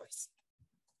program of choice.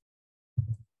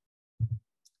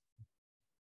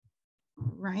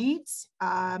 All right.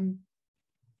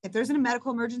 If there's a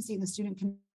medical emergency and the student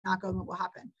cannot go, what will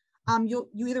happen? You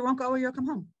either won't go or you'll come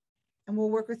home, and we'll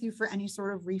work with you for any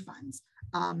sort of refunds.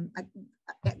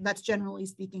 That's generally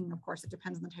speaking. Of course, it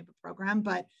depends on the type of program,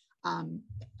 but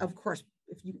of course,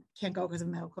 if you can't go because of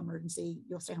a medical emergency,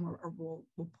 you'll stay home, or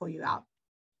we'll pull you out.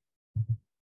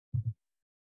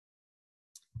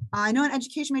 I know an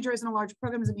education major isn't a large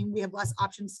program. Does it mean we have less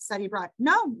options to study abroad?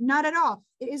 No, not at all.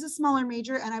 It is a smaller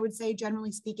major, and I would say,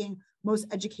 generally speaking, most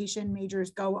education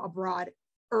majors go abroad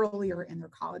earlier in their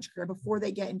college career before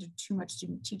they get into too much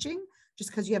student teaching, just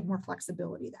because you have more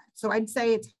flexibility then. So I'd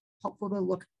say it's helpful to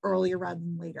look earlier rather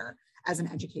than later as an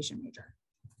education major.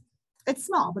 It's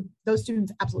small, but those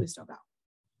students absolutely still go.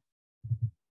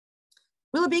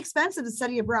 Will it be expensive to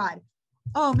study abroad?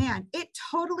 Oh man, it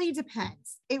totally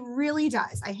depends. It really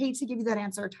does. I hate to give you that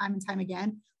answer time and time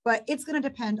again, but it's going to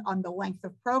depend on the length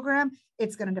of program.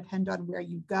 It's going to depend on where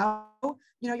you go.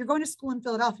 You know, you're going to school in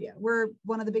Philadelphia. We're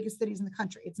one of the biggest cities in the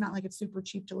country. It's not like it's super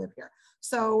cheap to live here.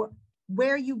 So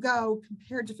where you go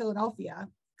compared to Philadelphia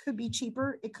could be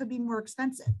cheaper. It could be more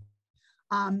expensive.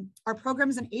 Our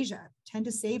programs in Asia tend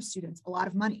to save students a lot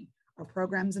of money. Our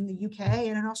programs in the UK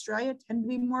and in Australia tend to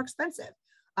be more expensive.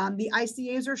 The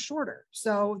ICAs are shorter,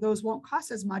 so those won't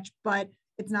cost as much, but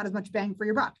it's not as much bang for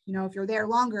your buck. You know, if you're there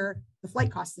longer, the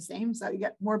flight costs the same, so you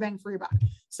get more bang for your buck.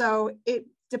 So it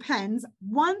depends.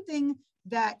 One thing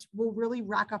that will really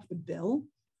rack up the bill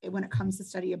when it comes to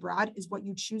study abroad is what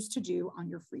you choose to do on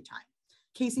your free time.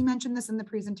 Casey mentioned this in the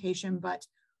presentation, but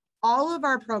all of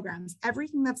our programs,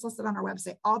 everything that's listed on our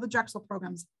website, all the Drexel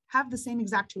programs have the same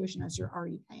exact tuition as you're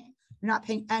already paying. You're not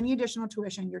paying any additional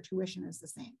tuition. Your tuition is the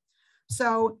same.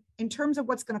 So in terms of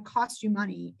what's going to cost you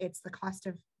money, it's the cost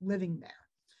of living there.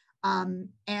 And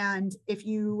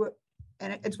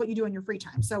it's what you do in your free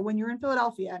time. So when you're in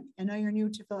Philadelphia, I know you're new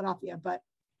to Philadelphia, but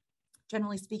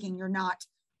generally speaking, you're not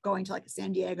going to like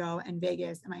San Diego and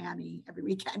Vegas and Miami every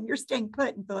weekend. You're staying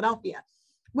put in Philadelphia.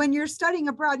 When you're studying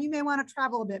abroad, you may want to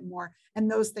travel a bit more,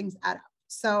 and those things add up.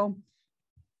 So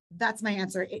that's my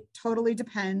answer. It totally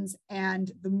depends. And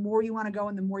the more you want to go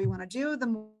and the more you want to do, the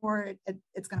more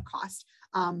it's going to cost.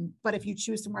 But if you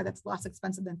choose somewhere that's less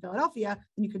expensive than Philadelphia,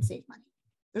 then you could save money.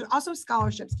 There's also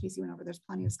scholarships. Casey went over. There's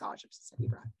plenty of scholarships to study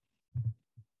abroad.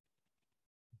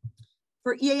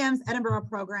 For EAM's Edinburgh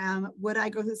program, would I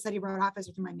go to the study abroad office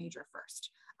or do my major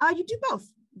first? You do both.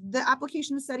 The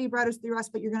application to study abroad is through us,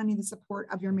 but you're going to need the support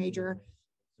of your major.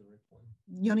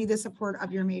 You'll need the support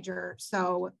of your major.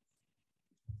 So,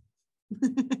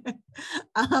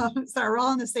 sorry, we're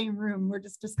all in the same room. We're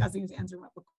just discussing who's answering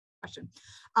what question.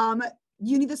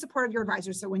 You need the support of your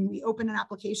advisor. So when we open an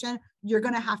application, you're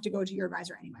going to have to go to your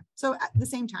advisor anyway. So at the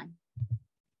same time.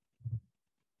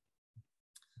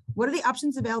 What are the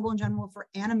options available in general for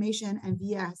animation and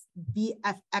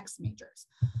VFX majors?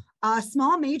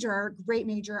 Small major, great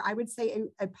major. I would say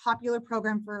a popular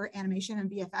program for animation and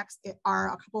VFX are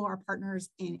a couple of our partners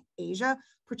in Asia,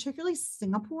 particularly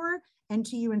Singapore.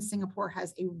 NTU in Singapore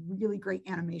has a really great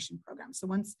animation program. So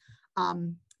once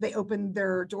they opened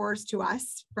their doors to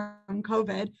us from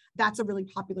COVID, that's a really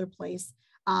popular place.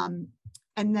 And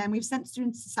then we've sent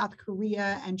students to South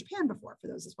Korea and Japan before for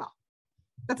those as well.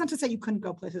 That's not to say you couldn't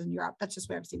go places in Europe. That's just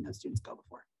where I've seen those students go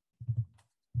before.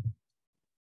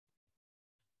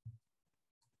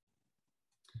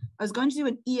 I was going to do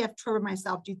an EF tour of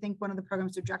myself. Do you think one of the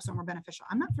programs through Drexel are more beneficial?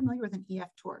 I'm not familiar with an EF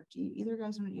tour. Do you either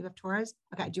guys know what an EF tour is?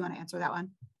 Okay, do you want to answer that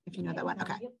one? If you know that one,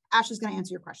 okay. Ashley's going to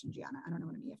answer your question, Gianna. I don't know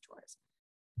what an EF tour is.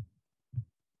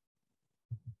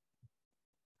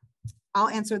 I'll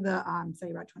answer the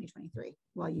study about 2023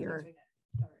 while you're.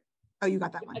 Oh, you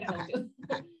got that one. Okay.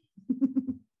 Okay.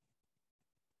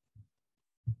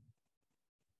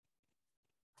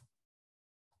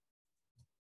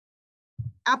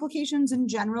 Applications in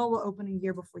general will open a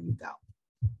year before you go.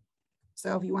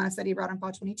 So if you want to study abroad in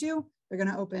fall 22, they're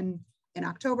going to open in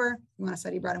October. You want to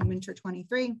study abroad in winter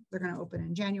 23, they're going to open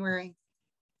in January,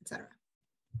 etc.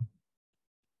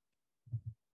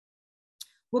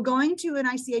 Will going to an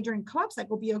ICA during co-op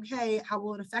cycle be okay? How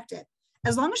will it affect it?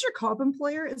 As long as your co-op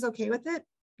employer is okay with it,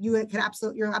 you're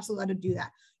absolutely allowed to do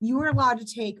that. You are allowed to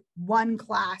take one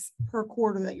class per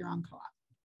quarter that you're on co-op.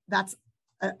 That's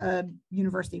a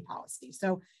university policy.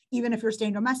 So even if you're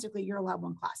staying domestically, you're allowed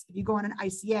one class. If you go on an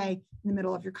ICA in the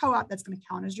middle of your co-op, that's going to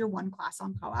count as your one class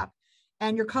on co-op.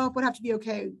 And your co-op would have to be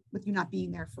okay with you not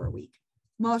being there for a week.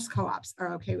 Most co-ops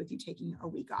are okay with you taking a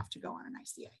week off to go on an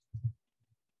ICA.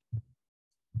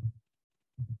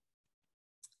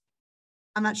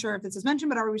 I'm not sure if this is mentioned,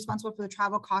 but are we responsible for the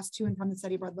travel costs to and from the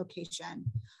study abroad location?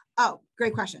 Oh,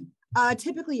 great question.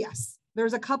 Typically, yes.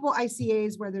 There's a couple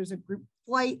ICAs where there's a group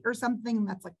flight or something, and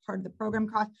that's like part of the program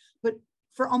cost. But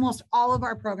for almost all of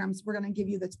our programs, we're going to give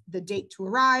you the date to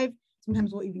arrive.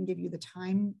 Sometimes we'll even give you the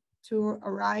time to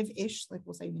arrive-ish. Like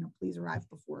we'll say, you know, please arrive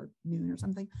before noon or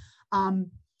something.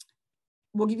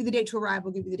 We'll give you the date to arrive.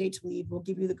 We'll give you the date to leave. We'll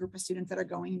give you the group of students that are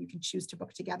going, and you can choose to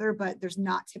book together, but there's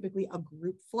not typically a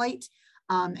group flight,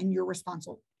 and you're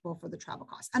responsible for the travel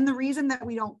costs. And the reason that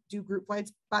we don't do group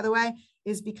flights, by the way,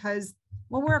 is because,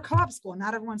 well, we're a co-op school.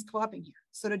 Not everyone's co-oping here.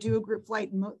 So to do a group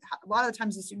flight, a lot of the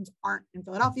times the students aren't in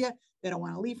Philadelphia. They don't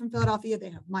want to leave from Philadelphia. They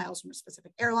have miles from a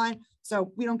specific airline.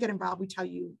 So we don't get involved. We tell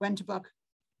you when to book,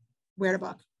 where to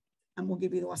book, and we'll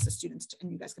give you the list of students,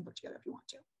 and you guys can book together if you want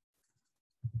to.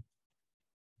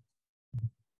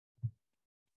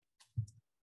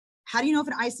 How do you know if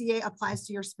an ICA applies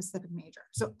to your specific major?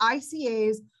 So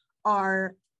ICAs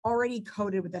are already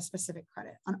coded with a specific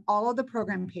credit. On all of the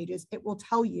program pages, it will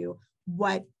tell you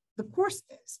what the course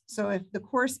is. So if the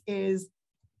course is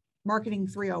Marketing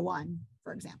 301,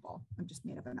 for example, I've just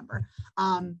made up a number,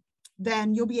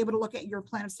 then you'll be able to look at your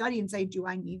plan of study and say, do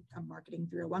I need a Marketing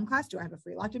 301 class? Do I have a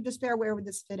free elective to spare? Where would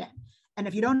this fit in? And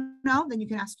if you don't know, then you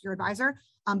can ask your advisor,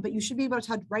 but you should be able to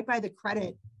tell right by the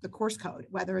credit, the course code,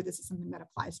 whether this is something that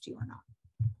applies to you or not.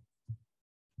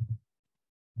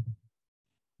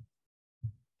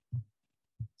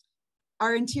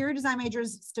 Are interior design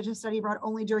majors to study abroad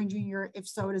only during junior year? If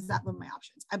so, does that limit my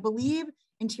options? I believe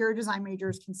interior design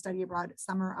majors can study abroad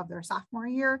summer of their sophomore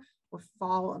year or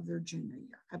fall of their junior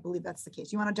year. I believe that's the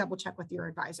case. You want to double check with your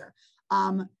advisor.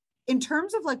 In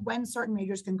terms of like when certain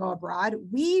majors can go abroad,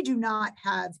 we do not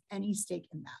have any stake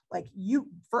in that. Like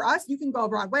for us, you can go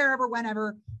abroad wherever,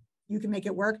 whenever, you can make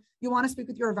it work. You want to speak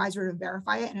with your advisor to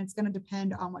verify it, and it's going to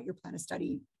depend on what your plan of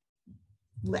study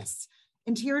lists.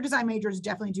 Interior design majors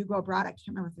definitely do go abroad. I can't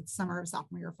remember if it's summer of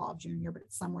sophomore year or fall of junior, but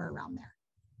it's somewhere around there.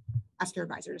 Ask your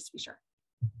advisor just to be sure.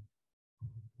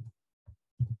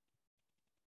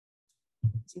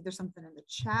 See, there's something in the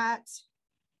chat.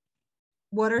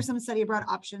 What are some study abroad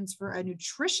options for a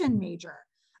nutrition major?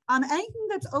 Anything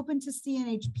that's open to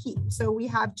CNHP. So we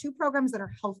have two programs that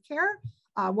are healthcare,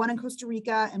 one in Costa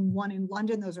Rica and one in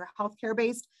London. Those are healthcare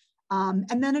based.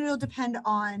 And then it'll depend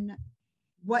on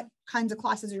what kinds of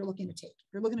classes you're looking to take.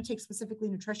 If you're looking to take specifically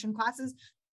nutrition classes,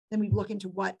 then we look into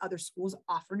what other schools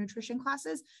offer nutrition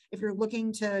classes. If you're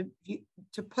looking to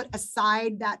put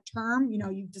aside that term,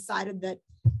 you've decided that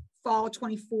fall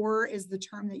 24 is the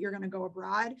term that you're going to go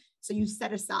abroad. So you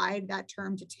set aside that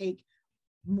term to take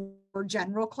more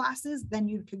general classes, then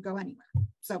you could go anywhere.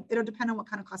 So it'll depend on what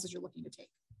kind of classes you're looking to take.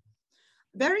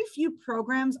 Very few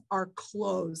programs are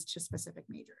closed to specific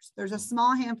majors. There's a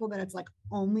small handful that it's like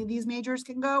only these majors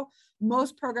can go.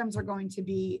 Most programs are going to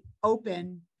be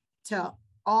open to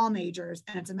all majors,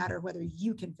 and it's a matter of whether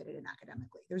you can fit it in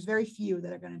academically. There's very few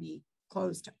that are going to be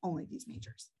closed to only these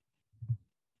majors.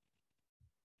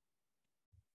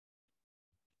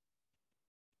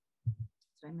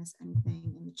 Did I miss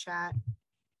anything in the chat?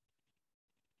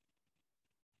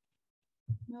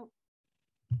 Nope.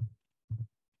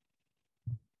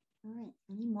 All right,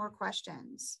 any more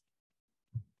questions?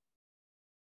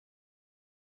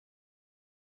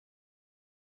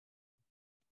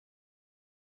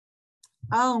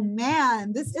 Oh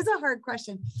man, this is a hard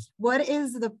question. What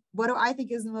do I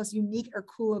think is the most unique or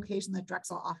cool location that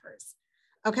Drexel offers?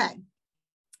 Okay,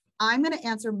 I'm going to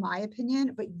answer my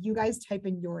opinion, but you guys type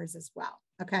in yours as well.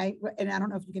 Okay, and I don't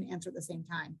know if you can answer at the same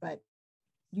time, but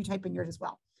you type in yours as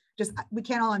well. Just, we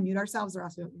can't all unmute ourselves or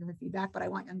else we'll give feedback, but I'm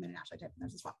going to actually type in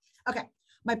theirs as well. Okay,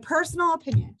 my personal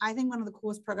opinion, I think one of the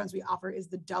coolest programs we offer is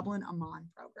the Dublin Amman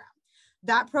program.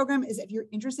 That program is if you're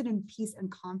interested in peace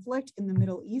and conflict in the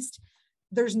Middle East,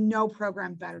 there's no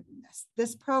program better than this.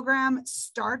 This program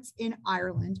starts in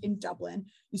Ireland, in Dublin.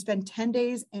 You spend 10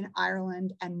 days in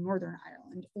Ireland and Northern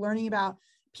Ireland, learning about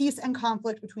peace and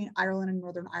conflict between Ireland and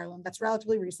Northern Ireland. That's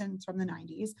relatively recent, it's from the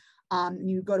 90s.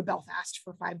 You go to Belfast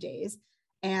for 5 days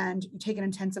and you take an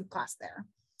intensive class there.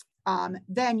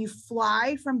 Then you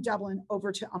fly from Dublin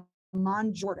over to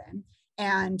Amman, Jordan,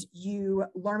 and you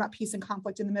learn about peace and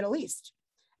conflict in the Middle East.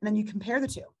 And then you compare the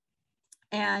two.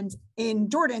 And in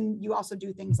Jordan, you also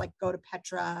do things like go to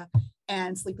Petra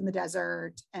and sleep in the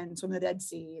desert and swim in the Dead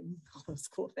Sea and all those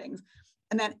cool things.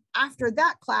 And then after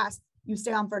that class, you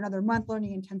stay on for another month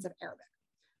learning intensive Arabic.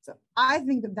 So I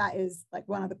think that that is like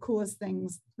one of the coolest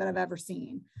things that I've ever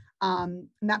seen. And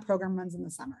that program runs in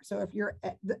the summer. So if you're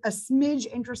a smidge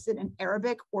interested in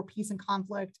Arabic or peace and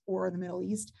conflict or the Middle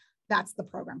East, that's the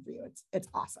program for you. It's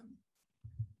awesome.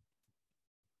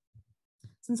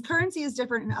 Since currency is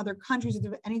different in other countries, is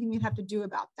there anything you'd have to do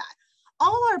about that?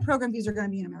 All our program fees are going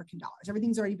to be in American dollars.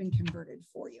 Everything's already been converted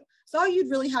for you. So all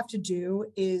you'd really have to do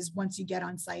is once you get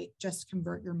on site, just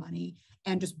convert your money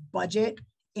and just budget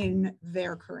in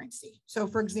their currency. So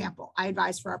for example, I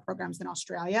advise for our programs in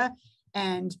Australia,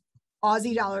 and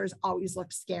Aussie dollars always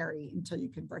look scary until you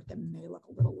convert them and they look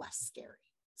a little less scary.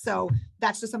 So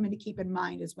that's just something to keep in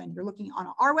mind is when you're looking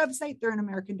on our website, they're in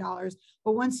American dollars.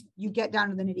 But once you get down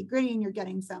to the nitty gritty and you're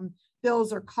getting some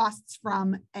bills or costs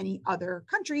from any other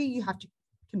country, you have to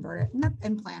convert it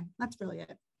and plan. That's really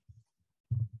it.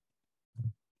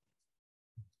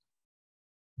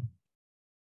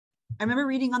 I remember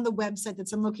reading on the website that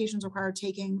some locations require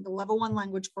taking the level 1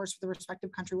 language course for the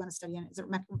respective country you want to study in. Is it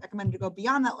recommended to go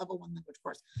beyond that level 1 language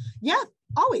course? Yeah,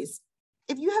 always.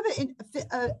 If you have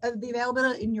the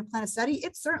availability in your plan of study,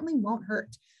 it certainly won't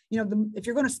hurt. You know, if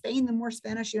you're going to Spain, the more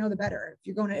Spanish you know, the better. If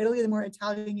you're going to Italy, the more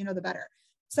Italian you know, the better.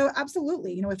 So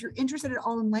absolutely, you know, if you're interested at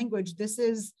all in language, this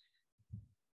is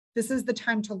the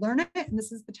time to learn it, and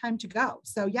this is the time to go.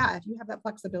 So yeah, if you have that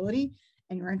flexibility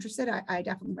and you're interested, I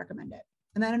definitely recommend it.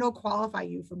 And then it'll qualify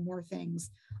you for more things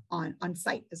on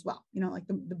site as well. You know, like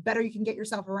the better you can get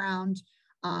yourself around.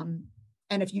 And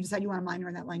if you decide you want to minor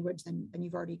in that language, then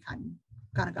you've already kind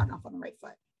of gotten off on the right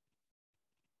foot.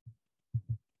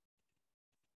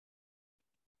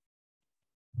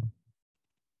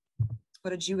 What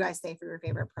did you guys say for your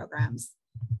favorite programs?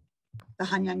 The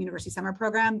Hanyang University Summer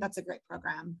Program, that's a great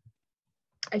program.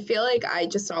 I feel like I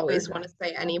just always want to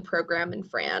say any program in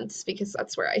France because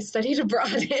that's where I studied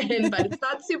abroad in, but it's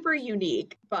not super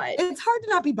unique. But it's hard to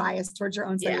not be biased towards your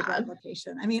own study abroad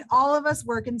location. I mean, all of us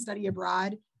work and study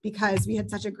abroad because we had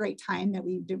such a great time that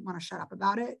we didn't want to shut up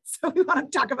about it. So we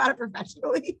want to talk about it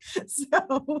professionally.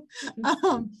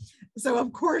 So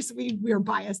of course we're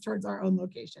biased towards our own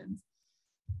locations.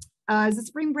 Is the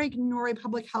Spring Break Norway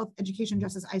Public Health Education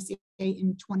Justice ICA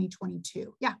in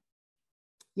 2022? Yeah.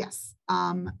 Yes.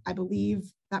 I believe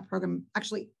that program,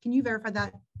 actually, can you verify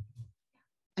that?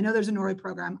 I know there's a Norway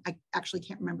program. I actually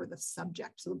can't remember the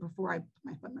subject. So before I put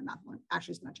my foot in my mouth, I'm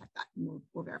actually just going to check that and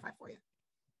we'll verify for you.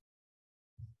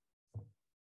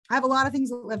 I have a lot of things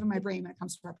that live in my brain when it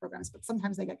comes to our programs, but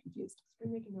sometimes they get confused.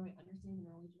 Spring Break in Norway, understanding the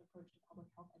Norwegian approach to public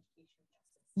health education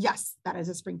justice. Yes, that is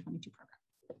a Spring 22 program.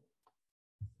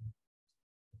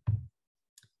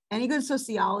 Any good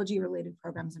sociology related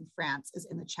programs in France is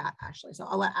in the chat, Ashley. So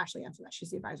I'll let Ashley answer that.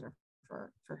 She's the advisor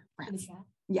for France.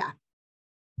 Yeah.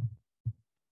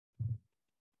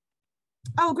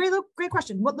 Oh, great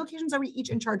question. What locations are we each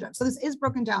in charge of? So this is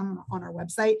broken down on our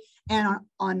website and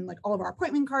on like all of our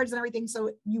appointment cards and everything. So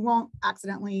you won't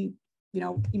accidentally, you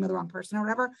know, email the wrong person or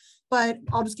whatever, but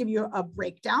I'll just give you a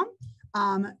breakdown.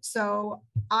 So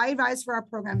I advise for our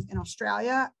programs in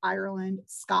Australia, Ireland,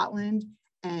 Scotland,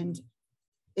 and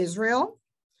Israel.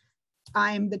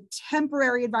 I'm the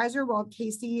temporary advisor while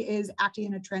Casey is acting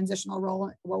in a transitional role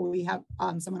while we have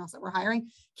someone else that we're hiring.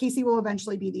 Casey will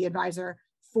eventually be the advisor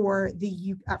for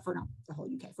the whole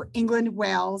UK, for England,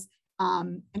 Wales,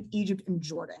 and Egypt and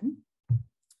Jordan.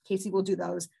 Casey will do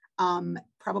those,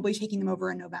 probably taking them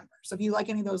over in November. So if you like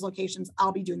any of those locations,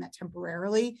 I'll be doing that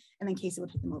temporarily, and then Casey will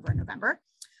take them over in November.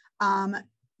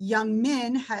 Young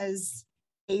Min has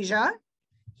Asia.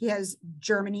 He has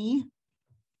Germany,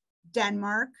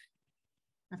 Denmark.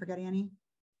 Am I forgetting any?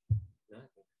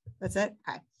 That's it?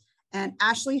 Okay. And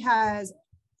Ashley has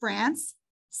France,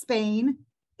 Spain,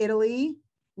 Italy,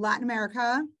 Latin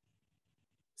America,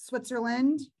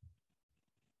 Switzerland.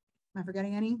 Am I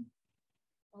forgetting any?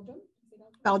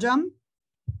 Belgium.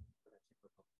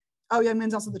 Oh, Young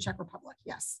Min's also the Czech Republic.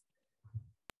 Yes.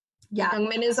 Yeah. Young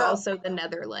Min is also the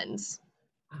Netherlands.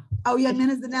 Oh, Young Min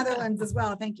is the Netherlands as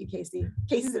well. Thank you, Casey.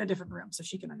 Casey's in a different room, so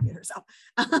she can unmute herself.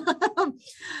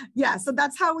 Yeah, so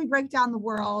that's how we break down the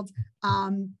world.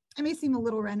 It may seem a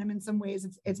little random in some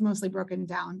ways. It's mostly broken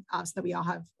down so that we all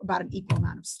have about an equal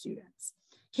amount of students.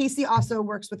 Casey also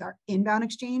works with our inbound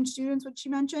exchange students, which she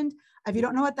mentioned. If you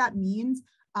don't know what that means,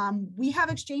 we have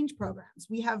exchange programs.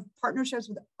 We have partnerships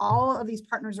with all of these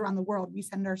partners around the world. We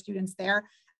send our students there,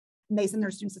 and they send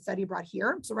their students to study abroad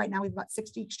here. So right now we have about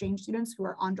 60 exchange students who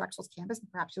are on Drexel's campus,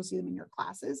 and perhaps you'll see them in your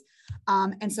classes.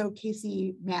 And so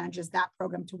Casey manages that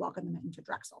program to welcome them into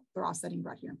Drexel. They're all studying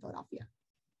abroad here in Philadelphia.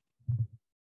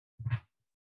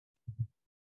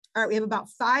 All right, we have about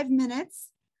 5 minutes.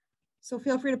 So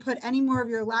feel free to put any more of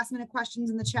your last minute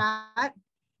questions in the chat.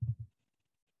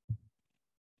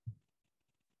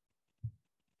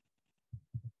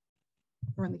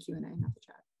 Or in the Q&A, not the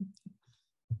chat.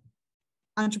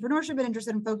 Entrepreneurship and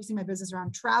interested in focusing my business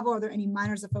around travel. Are there any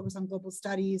minors that focus on global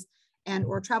studies and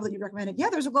or travel that you recommended? Yeah,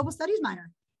 there's a global studies minor.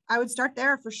 I would start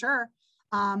there for sure.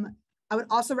 I would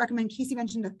also recommend, Casey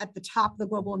mentioned at the top, the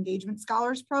Global Engagement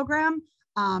Scholars Program.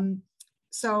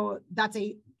 So that's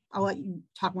I'll let you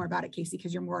talk more about it, Casey,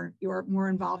 because you're more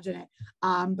involved in it.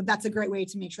 But that's a great way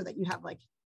to make sure that you have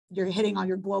you're hitting all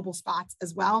your global spots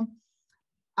as well.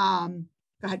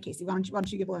 Go ahead, Casey. Why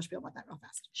don't you give a little spiel about that real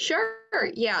fast? Sure.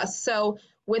 Yeah. So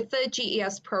with the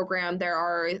GES program,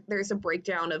 there's a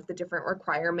breakdown of the different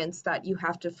requirements that you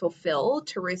have to fulfill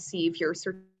to receive your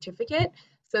certificate.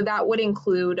 So that would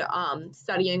include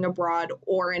studying abroad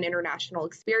or an international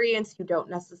experience. You don't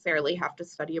necessarily have to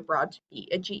study abroad to be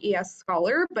a GES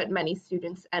scholar, but many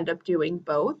students end up doing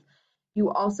both. You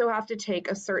also have to take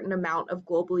a certain amount of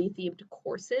globally themed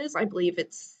courses. I believe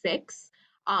it's 6.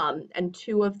 And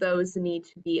 2 of those need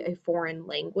to be a foreign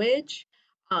language.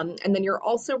 And then you're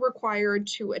also required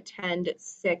to attend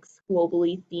 6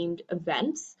 globally themed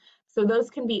events. So those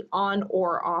can be on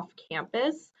or off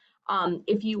campus.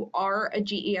 If you are a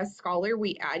GES scholar,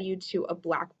 we add you to a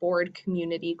Blackboard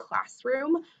community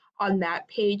classroom. On that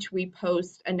page, we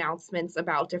post announcements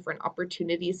about different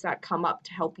opportunities that come up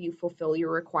to help you fulfill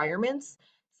your requirements.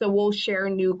 So we'll share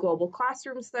new global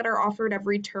classrooms that are offered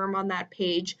every term on that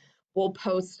page. We'll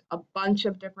post a bunch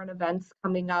of different events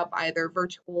coming up, either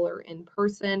virtual or in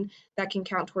person, that can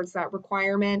count towards that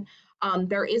requirement.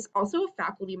 There is also a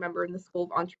faculty member in the School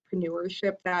of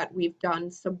Entrepreneurship that we've done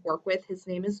some work with. His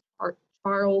name is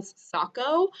Charles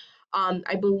Sacco.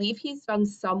 I believe he's done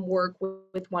some work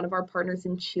with one of our partners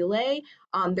in Chile.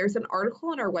 There's an article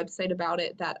on our website about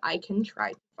it that I can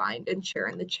try to find and share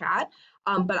in the chat.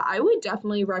 But I would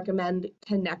definitely recommend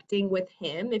connecting with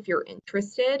him if you're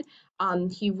interested.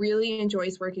 He really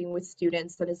enjoys working with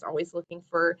students and is always looking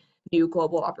for new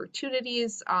global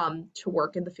opportunities to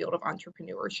work in the field of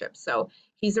entrepreneurship. So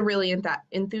he's a really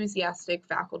enthusiastic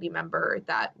faculty member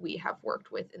that we have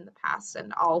worked with in the past,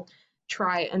 and I'll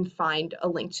try and find a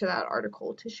link to that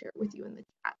article to share with you in the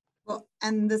chat. Well,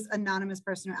 and this anonymous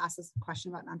person who asked this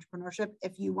question about entrepreneurship,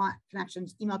 if you want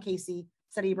connections, email Casey,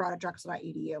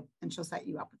 studyabroad@drexel.edu, and she'll set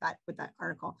you up with that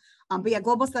article. But yeah,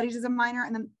 global studies is a minor,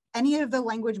 and then any of the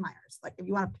language minors, like if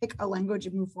you want to pick a language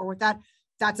and move forward with that,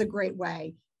 that's a great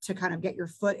way to kind of get your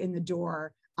foot in the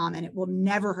door. And it will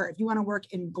never hurt. If you want to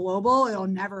work in global, it'll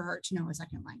never hurt to know a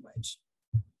second language.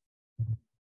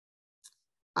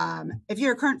 If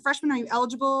you're a current freshman, are you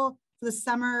eligible for the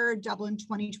Summer Dublin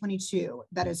 2022?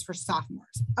 That is for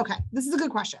sophomores. Okay, this is a good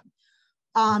question.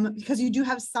 Because you do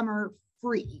have summer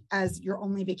free as your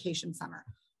only vacation summer.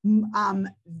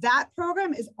 That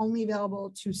program is only available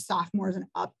to sophomores and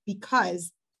up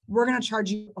because we're going to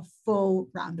charge you a full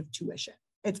round of tuition.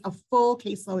 It's a full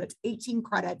caseload. It's 18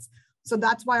 credits. So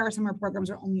that's why our summer programs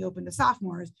are only open to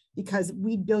sophomores, because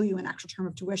we bill you an extra term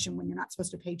of tuition when you're not supposed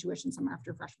to pay tuition summer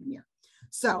after freshman year.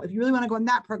 So if you really want to go in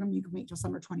that program, you can wait till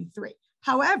summer 23.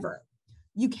 However,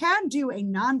 you can do a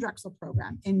non-Drexel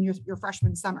program in your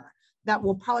freshman summer. That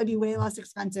will probably be way less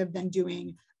expensive than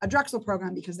doing a Drexel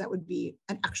program, because that would be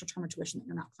an extra term of tuition that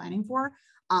you're not planning for,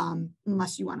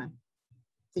 unless you want to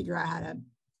figure out how to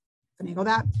finagle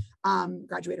that,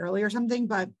 graduate early or something.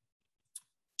 But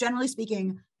generally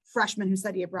speaking, freshmen who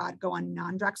study abroad go on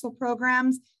non-Drexel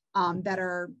programs that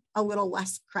are a little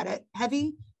less credit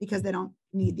heavy because they don't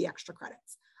need the extra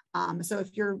credits. So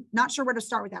if you're not sure where to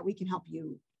start with that, we can help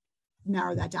you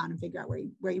narrow that down and figure out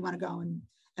where you want to go and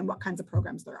what kinds of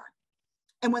programs there are.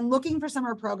 And when looking for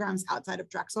summer programs outside of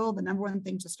Drexel, the number one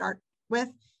thing to start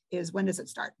with is, when does it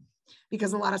start?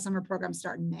 Because a lot of summer programs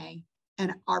start in May,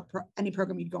 and any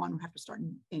program you'd go on would have to start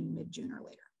in mid-June or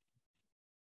later.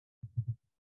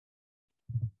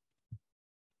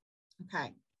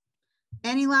 Okay.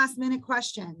 Any last minute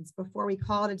questions before we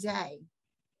call it a day?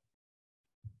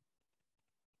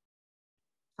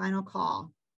 Final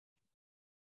call.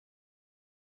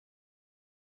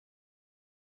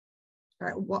 All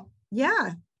right. Well,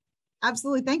 yeah,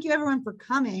 absolutely. Thank you everyone for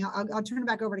coming. I'll turn it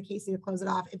back over to Casey to close it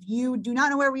off. If you do not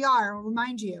know where we are, I'll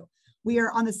remind you, we are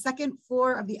on the second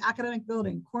floor of the academic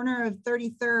building, corner of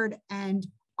 33rd and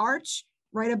Arch,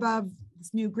 right above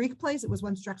this new Greek place. It was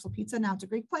once Drexel Pizza, now it's a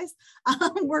Greek place.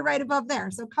 We're right above there.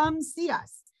 So come see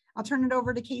us. I'll turn it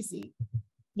over to Casey.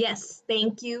 Yes,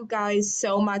 thank you guys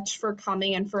so much for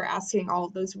coming and for asking all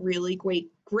of those really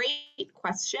great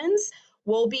questions.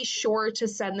 We'll be sure to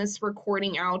send this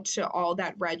recording out to all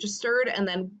that registered, and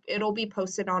then it'll be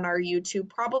posted on our YouTube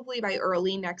probably by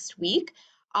early next week.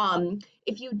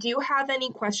 If you do have any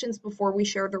questions before we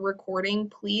share the recording,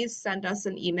 please send us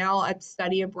an email at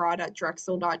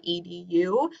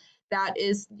studyabroad@drexel.edu. That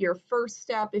is your first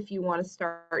step if you want to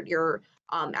start your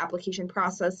application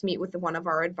process. Meet with one of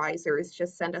our advisors.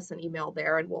 Just send us an email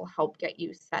there and we'll help get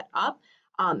you set up.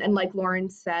 And like Lauren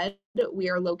said, we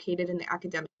are located in the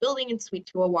academic building in Suite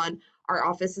 201. Our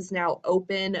office is now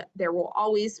open. There will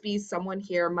always be someone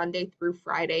here Monday through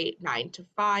Friday, 9 to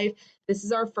 5. This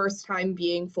is our first time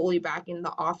being fully back in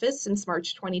the office since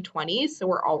March 2020. So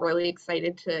we're all really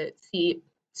excited to see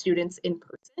students in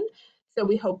person. So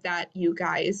we hope that you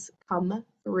guys come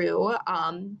through,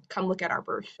 come look at our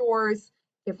brochures,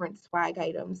 different swag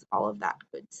items, all of that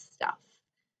good stuff.